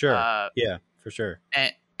 for sure. Yeah, for sure.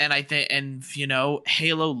 And I think, and you know,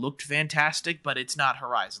 Halo looked fantastic, but it's not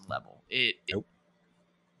Horizon level.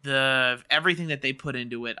 Everything that they put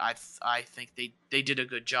into it, I think they did a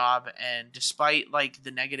good job. And despite like the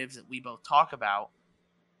negatives that we both talk about,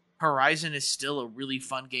 Horizon is still a really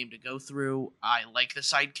fun game to go through. I like the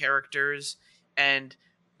side characters, and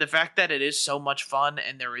the fact that it is so much fun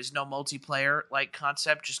and there is no multiplayer like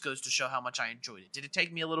concept just goes to show how much I enjoyed it. Did it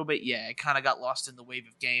take me a little bit? Yeah, it kind of got lost in the wave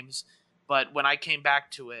of games. But when I came back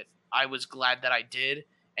to it, I was glad that I did.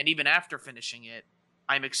 And even after finishing it,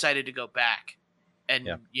 I'm excited to go back and,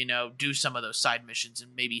 you know, do some of those side missions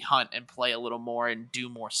and maybe hunt and play a little more and do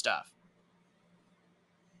more stuff.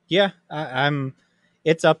 Yeah, I'm.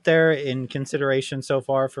 It's up there in consideration so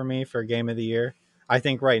far for me for Game of the Year. I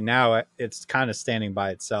think right now it's kind of standing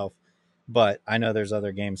by itself, but I know there's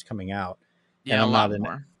other games coming out. Yeah,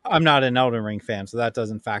 and I'm not an Elden Ring fan, so that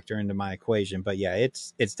doesn't factor into my equation. But yeah,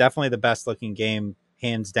 it's definitely the best looking game,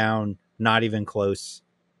 hands down, not even close.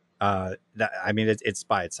 It's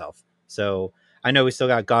by itself. So I know we still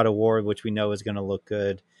got God of War, which we know is going to look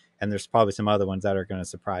good, and there's probably some other ones that are going to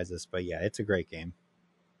surprise us. But yeah, it's a great game.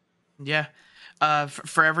 Yeah.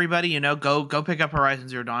 For everybody, go pick up Horizon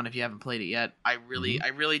Zero Dawn if you haven't played it yet. I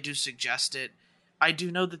really do suggest it. I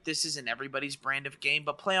do know that this isn't everybody's brand of game,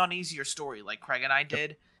 but play on easier story like Craig and I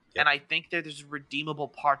did. Yep. And I think that there's redeemable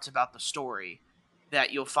parts about the story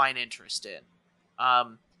that you'll find interest in.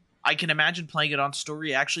 I can imagine playing it on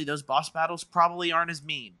story. Actually, those boss battles probably aren't as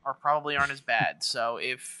mean or probably aren't as bad. So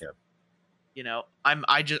if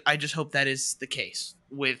I just hope that is the case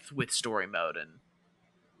with story mode.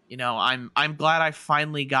 And I'm glad I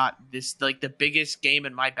finally got this. Like, the biggest game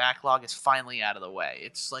in my backlog is finally out of the way.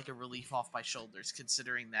 It's like a relief off my shoulders,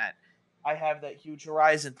 considering that I have that huge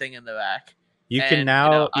Horizon thing in the back. You can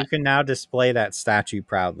now display that statue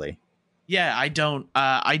proudly. Yeah, I don't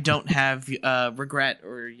have regret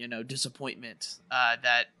or disappointment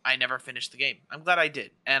that I never finished the game. I'm glad I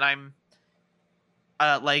did, and I'm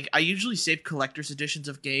I usually save collector's editions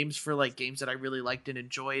of games for like games that I really liked and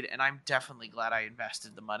enjoyed, and I'm definitely glad I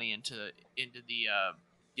invested the money into the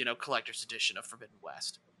collector's edition of Forbidden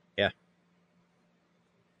West. Yeah.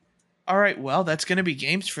 All right, well, that's going to be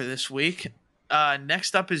games for this week.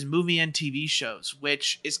 Next up is movie and TV shows,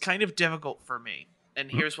 which is kind of difficult for me. And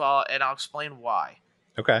here's why, and I'll explain why.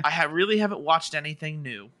 Okay. I really haven't watched anything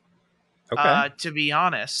new. Okay. To be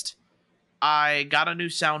honest, I got a new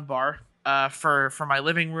sound bar for my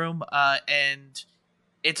living room, and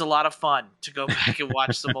it's a lot of fun to go back and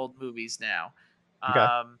watch some old movies now.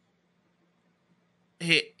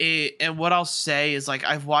 Okay. And what I'll say is, like,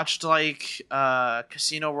 I've watched like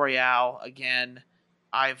Casino Royale again.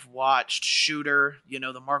 I've watched Shooter,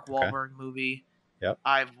 the Mark Wahlberg movie. Yep.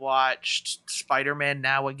 I've watched Spider-Man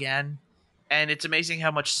now again, and it's amazing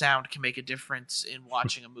how much sound can make a difference in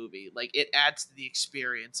watching a movie. Like, it adds to the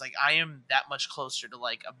experience. Like, I am that much closer to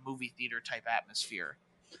like a movie theater type atmosphere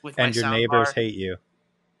with my sound bar. And your neighbors hate you.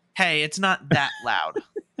 Hey, it's not that loud.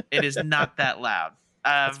 It is not that loud.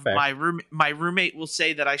 That's fair. My roommate will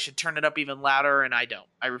say that I should turn it up even louder, and I don't.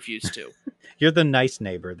 I refuse to. You're the nice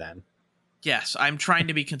neighbor then. Yes, I'm trying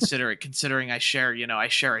to be considerate, considering I share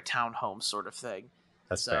a townhome sort of thing.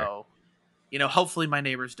 That's fair. Hopefully my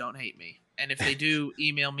neighbors don't hate me. And if they do,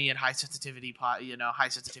 email me at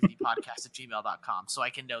highsensitivitypodcast@gmail.com so I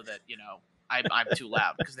can know that, I'm too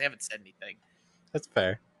loud because they haven't said anything. That's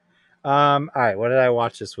fair. All right, what did I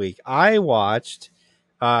watch this week? I watched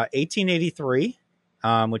 1883,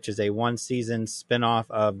 which is a one-season spinoff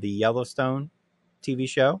of the Yellowstone TV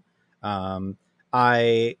show.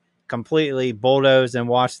 I completely bulldozed and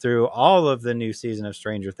watched through all of the new season of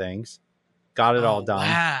Stranger Things. Got it all done.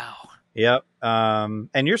 Wow. Yep.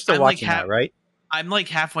 And you're still watching that, right? I'm like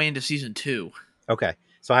halfway into season 2. Okay.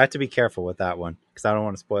 So I have to be careful with that one because I don't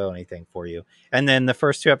want to spoil anything for you. And then the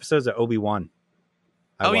first 2 episodes of Obi-Wan.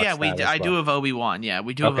 I do have Obi-Wan. Yeah,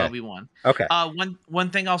 we do have Obi-Wan. Okay.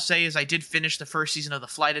 One thing I'll say is I did finish the first season of The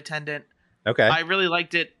Flight Attendant. Okay. I really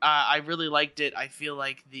liked it. I feel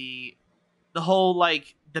like the whole,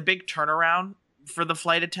 like, the big turnaround for The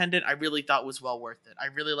Flight Attendant, I really thought was well worth it. I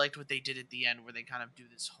really liked what they did at the end where they kind of do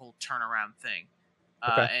this whole turnaround thing.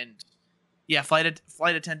 And yeah, Flight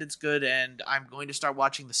Attendant's good, and I'm going to start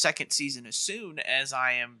watching the second season as soon as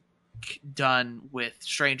I am done with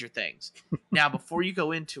Stranger Things. Now, before you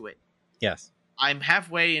go into it, yes, I'm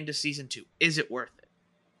halfway into season 2. Is it worth it?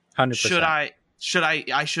 100%.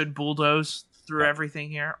 Should bulldoze through everything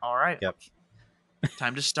here? All right. Yep.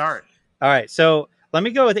 Time to start. All right. So let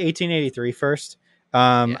me go with 1883 first.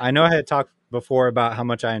 I know I had talked before about how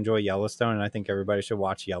much I enjoy Yellowstone, and I think everybody should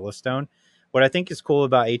watch Yellowstone. What I think is cool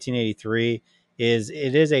about 1883 is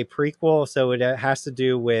it is a prequel, so it has to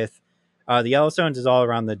do with the Yellowstones is all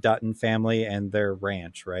around the Dutton family and their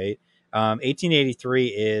ranch, right? 1883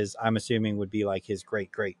 is, I'm assuming, would be like his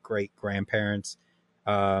great-great-great-grandparents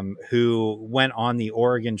who went on the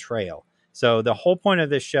Oregon Trail. So the whole point of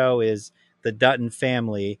this show is the Dutton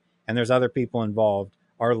family, and there's other people involved,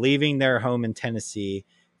 are leaving their home in Tennessee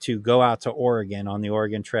to go out to Oregon on the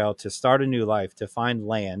Oregon Trail to start a new life, to find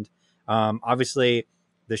land. Obviously,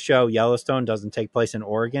 the show Yellowstone doesn't take place in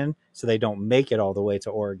Oregon, so they don't make it all the way to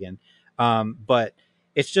Oregon. But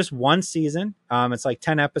it's just one season. It's like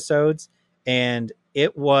 10 episodes, and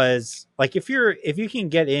it was like if you can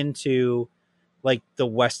get into like the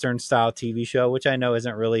Western style TV show, which I know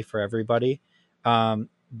isn't really for everybody,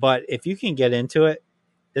 but if you can get into it,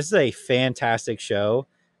 this is a fantastic show.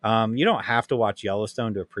 You don't have to watch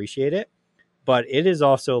Yellowstone to appreciate it, but it is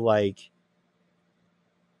also like,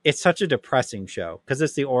 it's such a depressing show because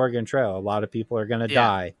it's the Oregon Trail. A lot of people are going to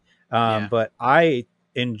die. But I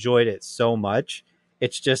enjoyed it so much.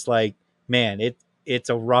 It's just like, man, it's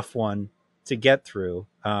a rough one to get through,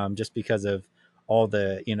 just because of all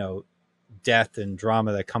the, death and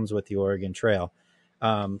drama that comes with the Oregon Trail.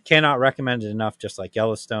 Cannot recommend it enough, just like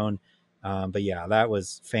Yellowstone. But yeah, that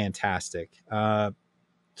was fantastic.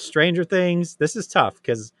 Stranger Things, this is tough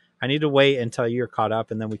because I need to wait until you're caught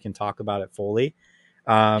up and then we can talk about it fully.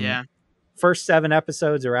 First 7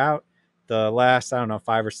 episodes are out. The last, I don't know,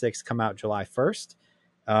 5 or 6 come out July 1st.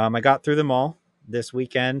 I got through them all this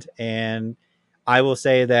weekend, and I will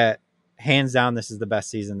say that hands down, this is the best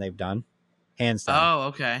season they've done. Hands down. Oh,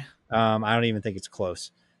 okay. I don't even think it's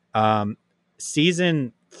close.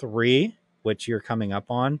 Season 3, which you're coming up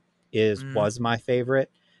on, was my favorite.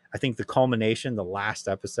 I think the culmination, the last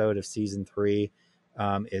episode of season 3,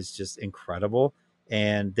 is just incredible.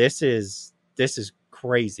 And this is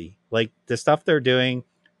crazy. Like the stuff they're doing,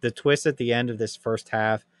 the twist at the end of this first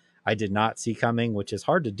half, I did not see coming, which is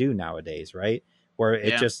hard to do nowadays, right? Where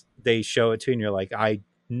it just, they show it to you and you're like,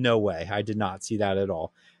 no way. I did not see that at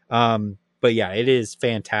all. But yeah, it is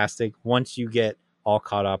fantastic. Once you get all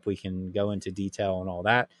caught up, we can go into detail and all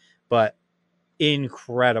that. But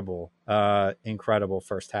incredible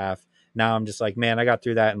first half. Now I'm just like, man, I got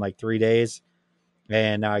through that in like 3 days,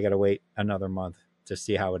 and now I got to wait another month to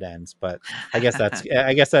see how it ends. But I guess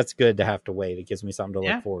that's good to have to wait. It gives me something to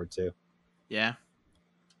look forward to. Yeah.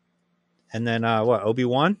 And then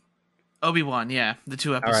Obi-Wan? Obi-Wan, yeah, the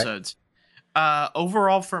 2 episodes. Right.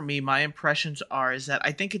 Overall, for me, my impressions is that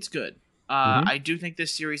I think it's good. I do think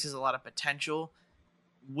this series has a lot of potential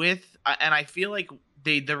and I feel like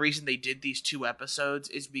the reason they did these 2 episodes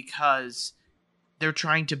is because they're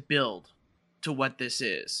trying to build to what this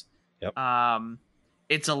is. Yep.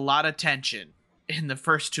 It's a lot of tension in the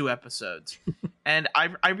first 2 episodes. And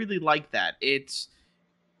I really like that.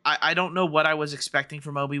 I don't know what I was expecting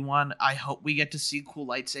from Obi-Wan. I hope we get to see cool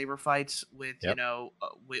lightsaber fights with,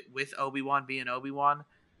 with Obi-Wan being Obi-Wan.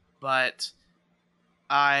 But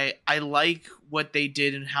I like what they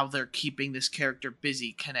did and how they're keeping this character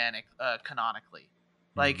busy canonically.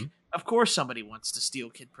 Like, of course somebody wants to steal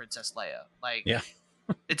Kid Princess Leia. Like,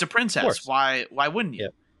 it's a princess. Why wouldn't you?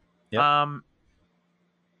 Yep.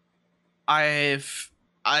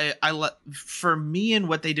 For me, and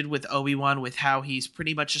what they did with Obi-Wan, with how he's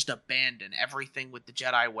pretty much just abandoned everything with the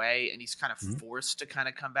Jedi way, and he's kind of forced to kind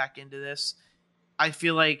of come back into this, I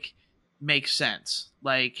feel like makes sense.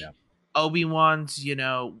 Like, Obi-Wan's,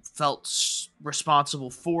 felt responsible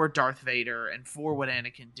for Darth Vader and for what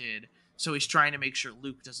Anakin did, so he's trying to make sure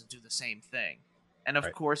Luke doesn't do the same thing. And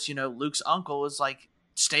of course, Luke's uncle is like,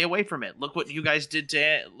 stay away from it. Look what you guys did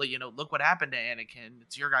to, look what happened to Anakin.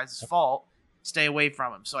 It's your guys' fault. Stay away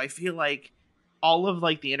from him. So I feel like all of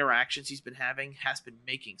like the interactions he's been having has been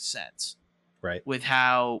making sense. Right. With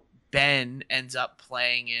how Ben ends up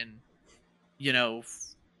playing in,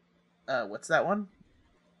 what's that one?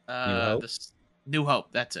 New Hope. New Hope.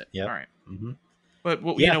 That's it. Yeah. All right. But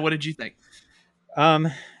what did you think?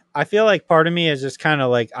 I feel like part of me is just kind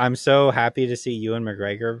of like, I'm so happy to see Ewan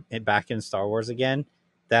McGregor back in Star Wars again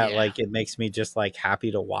that like it makes me just like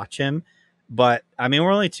happy to watch him. But I mean,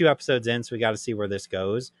 we're only 2 episodes in, so we got to see where this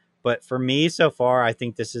goes. But for me so far, I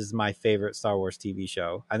think this is my favorite Star Wars TV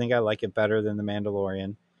show. I think I like it better than The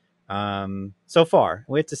Mandalorian. So far,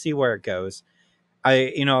 we have to see where it goes.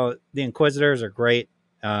 The Inquisitors are great.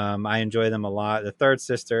 I enjoy them a lot. The third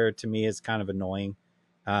sister to me is kind of annoying.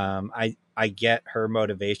 I get her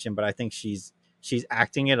motivation, but I think she's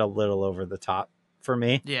acting it a little over the top for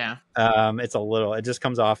me. Yeah. It just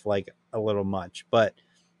comes off like a little much, but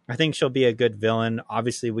I think she'll be a good villain.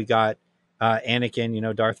 Obviously we got,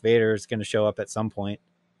 Anakin, Darth Vader is going to show up at some point.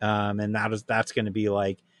 And that's going to be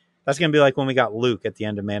like when we got Luke at the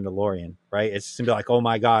end of Mandalorian, right? It's going to be like, oh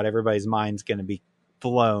my God, everybody's mind's going to be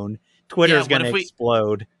blown. Twitter's going to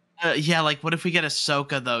explode. Like what if we get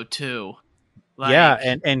Ahsoka though too? Like,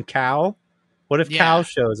 and Cal. What if Cal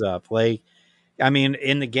shows up? Like, I mean,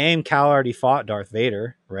 in the game, Cal already fought Darth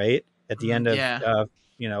Vader, right? At the end of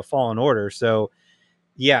Fallen Order. So,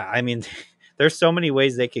 yeah, I mean, there's so many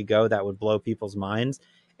ways they could go that would blow people's minds.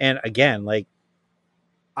 And again, like,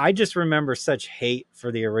 I just remember such hate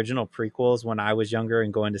for the original prequels when I was younger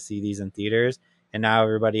and going to see these in theaters. And now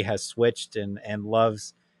everybody has switched and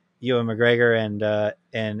loves Ewan McGregor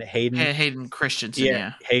and Hayden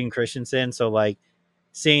Christensen. Hayden Christensen. So like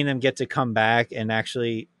seeing them get to come back and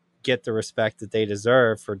actually get the respect that they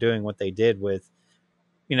deserve for doing what they did with,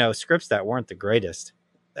 scripts that weren't the greatest.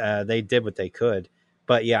 They did what they could.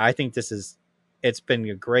 But yeah, I think it's been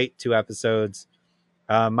a great 2 episodes.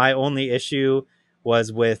 My only issue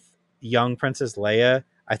was with young Princess Leia.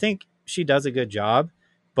 I think she does a good job,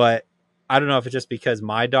 but I don't know if it's just because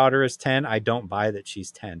my daughter is 10. I don't buy that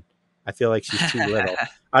she's 10. I feel like she's too little.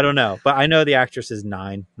 I don't know, but I know the actress is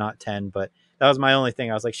 9, not 10. But that was my only thing.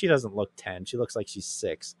 I was like, she doesn't look 10. She looks like she's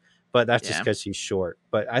 6. But that's just because she's short.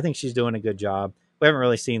 But I think she's doing a good job. We haven't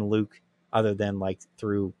really seen Luke other than like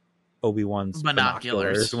through Obi-Wan's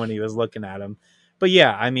binoculars when he was looking at him. But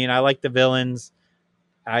yeah, I mean, I like the villains.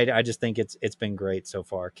 I just think it's been great so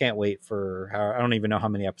far. Can't wait for I don't even know how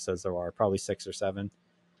many episodes there are. Probably 6 or 7.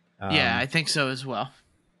 Yeah, I think so as well.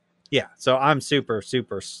 Yeah, so I'm super,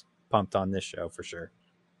 super pumped on this show for sure.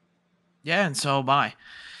 Yeah, and so am I.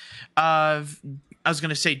 I was going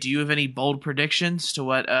to say, do you have any bold predictions to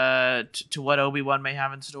what Obi-Wan may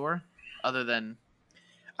have in store, other than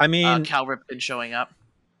Cal Ripken showing up?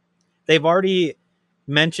 They've already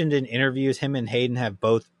mentioned in interviews, him and Hayden have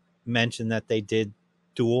both mentioned that they did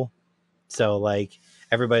duel. So like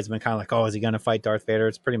everybody's been kind of like, oh, is he going to fight Darth Vader?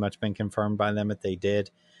 It's pretty much been confirmed by them that they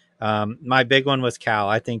did. My big one was Cal.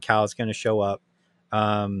 I think Cal is going to show up.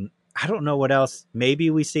 I don't know what else. Maybe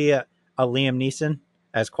we see a Liam Neeson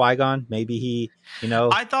as Qui-Gon. Maybe he,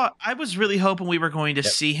 I was really hoping we were going to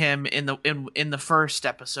see him in the first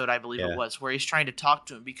episode, I believe it was, where he's trying to talk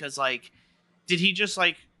to him, because like, did he just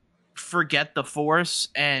like forget the Force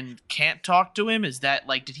and can't talk to him? Is that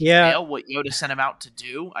like, did he fail what Yoda sent him out to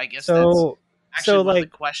do? I guess that's actually one of the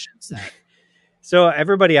questions that. So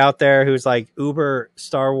everybody out there who's like uber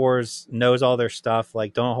Star Wars knows all their stuff,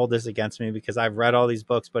 like don't hold this against me because I've read all these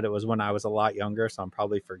books, but it was when I was a lot younger, so I'm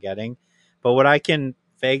probably forgetting. But what I can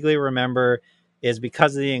vaguely remember is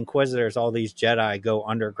because of the Inquisitors, all these Jedi go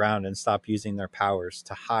underground and stop using their powers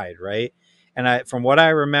to hide, right? And from what I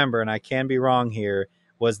remember, and I can be wrong here,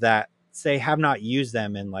 was that they have not used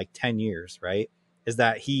them in like 10 years, right? Is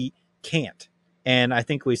that he can't. And I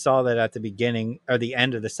think we saw that at the beginning or the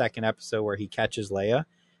end of the second episode where he catches Leia,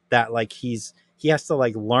 that like he has to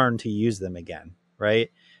like learn to use them again, right?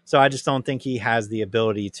 So I just don't think he has the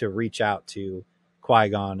ability to reach out to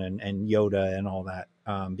Qui-Gon and Yoda and all that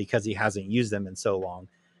because he hasn't used them in so long.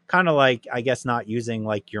 Kind of like, I guess, not using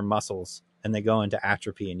like your muscles and they go into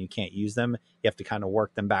atrophy and you can't use them. You have to kind of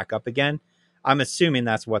work them back up again. I'm assuming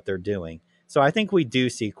that's what they're doing. So I think we do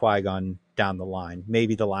see Qui-Gon down the line,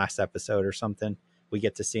 maybe the last episode or something. We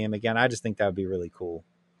get to see him again. I just think that would be really cool.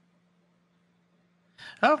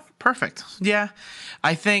 Oh, perfect. Yeah.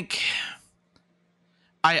 I think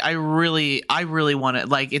I really want to,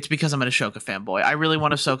 like, it's because I'm an Ahsoka fanboy. I really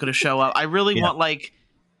want Ahsoka to show up. I really want like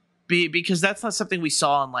because that's not something we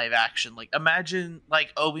saw in live action. Like imagine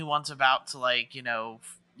like Obi-Wan's about to like,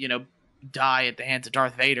 die at the hands of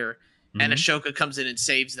Darth Vader. And Ahsoka comes in and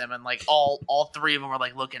saves them, and like all three of them are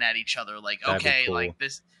like looking at each other, like, okay, cool. Like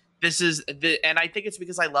this is and I think it's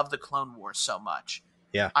because I love the Clone Wars so much.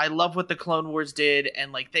 Yeah, I love what the Clone Wars did,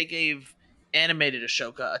 and like they gave animated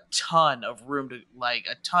Ahsoka a ton of room to like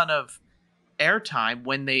a ton of airtime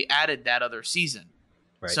when they added that other season.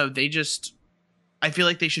 Right. So I feel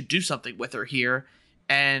like they should do something with her here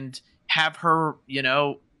and have her.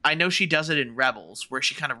 I know she does it in Rebels where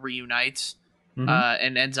she kind of reunites.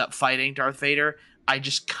 And ends up fighting Darth Vader. I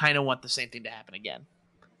just kind of want the same thing to happen again.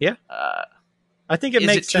 Yeah. I think it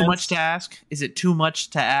makes sense. Is it too much to ask? Is it too much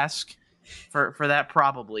to ask for that?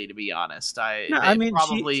 Probably, to be honest.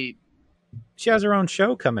 She has her own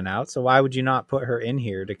show coming out, so why would you not put her in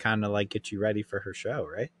here to kind of like get you ready for her show,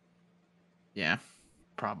 right? Yeah,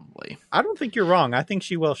 probably. I don't think you're wrong. I think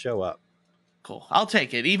she will show up. Cool. I'll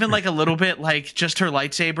take it. Even like a little bit, like just her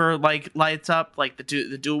lightsaber like lights up, like the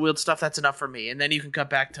dual wield stuff. That's enough for me. And then you can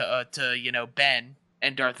cut back to Ben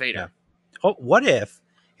and Darth Vader. Yeah. Oh, what if?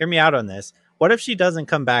 Hear me out on this. What if she doesn't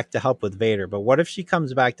come back to help with Vader, but what if she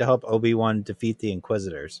comes back to help Obi-Wan defeat the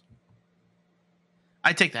Inquisitors?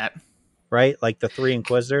 I take that. Right, like the 3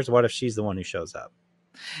 Inquisitors. What if she's the one who shows up?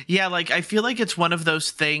 Yeah, like I feel like it's one of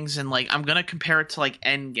those things, and like I'm gonna compare it to like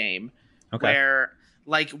Endgame, where.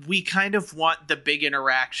 Like, we kind of want the big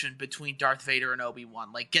interaction between Darth Vader and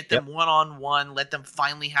Obi-Wan. Like, get them one-on-one, let them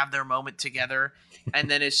finally have their moment together. And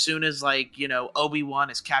then as soon as, like, Obi-Wan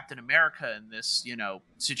is Captain America in this,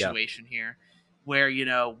 situation here, where,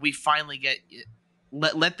 we finally get...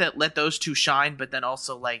 Let those two shine, but then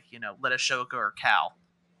also, like, let Ahsoka or Cal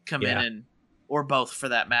come in and... Or both, for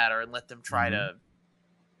that matter, and let them try to...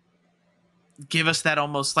 Give us that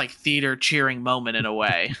almost like theater cheering moment in a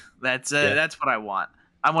way. That's what I want.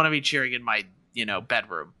 I want to be cheering in my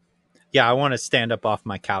bedroom. Yeah, I want to stand up off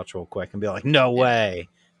my couch real quick and be like, "No way,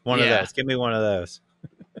 one of those! Give me one of those."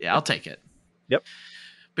 Yeah, I'll take it. Yep.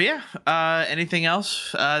 But anything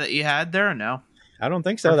else that you had there? Or no, I don't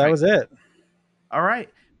think so. Perfect. That was it. All right.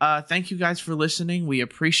 Thank you guys for listening. We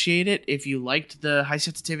appreciate it. If you liked the High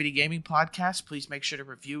Sensitivity Gaming podcast, please make sure to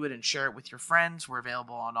review it and share it with your friends. We're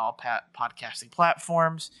available on all podcasting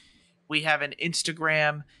platforms. We have an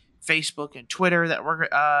Instagram, Facebook, and Twitter that we're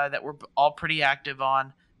all pretty active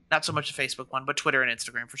on. Not so much the Facebook one, but Twitter and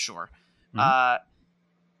Instagram for sure.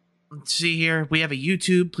 Let's see here. We have a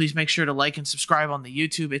YouTube. Please make sure to like and subscribe on the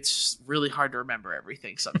YouTube. It's really hard to remember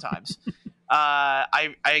everything sometimes.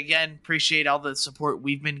 I again appreciate all the support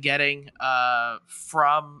we've been getting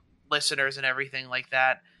from listeners and everything like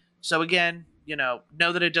that. So again, know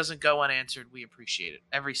that it doesn't go unanswered. We appreciate it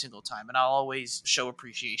every single time, and I'll always show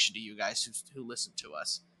appreciation to you guys who listen to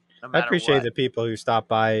us. No matter I appreciate what. the people who stop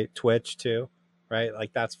by Twitch too, right?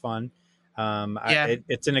 Like that's fun.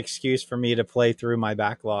 It's an excuse for me to play through my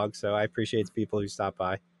backlog, so I appreciate the people who stop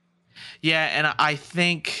by. Yeah, and I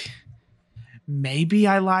think maybe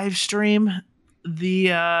I live stream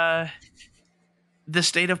the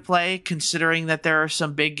state of play, considering that there are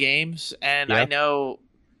some big games, and I know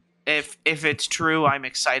if it's true, I'm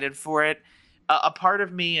excited for it. A part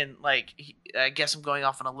of me, and I guess I'm going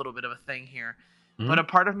off on a little bit of a thing here, but a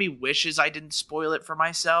part of me wishes I didn't spoil it for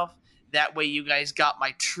myself. That way you guys got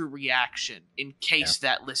my true reaction in case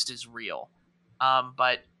that list is real.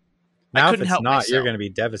 But now I couldn't help myself. You're going to be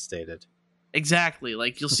devastated. Exactly.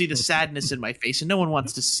 You'll see the sadness in my face, and no one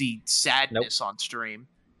wants to see sadness on stream.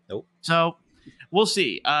 Nope. So we'll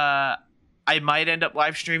see. I might end up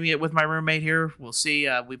live streaming it with my roommate here. We'll see.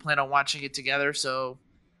 We plan on watching it together, so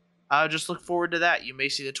just look forward to that. You may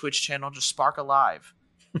see the Twitch channel just spark alive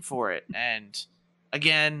for it. And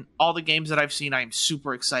again, all the games that I've seen, I'm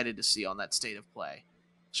super excited to see on that state of play.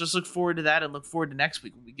 So just look forward to that, and look forward to next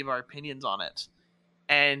week when we give our opinions on it.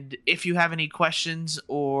 And if you have any questions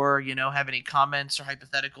or, have any comments or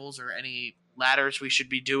hypotheticals or any ladders we should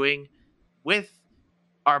be doing with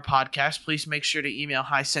our podcast, please make sure to email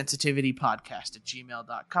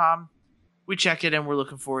highsensitivitypodcast@gmail.com. We check it, and we're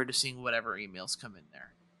looking forward to seeing whatever emails come in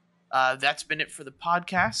there. That's been it for the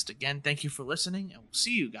podcast. Again, thank you for listening, and we'll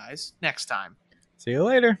see you guys next time. See you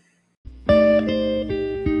later.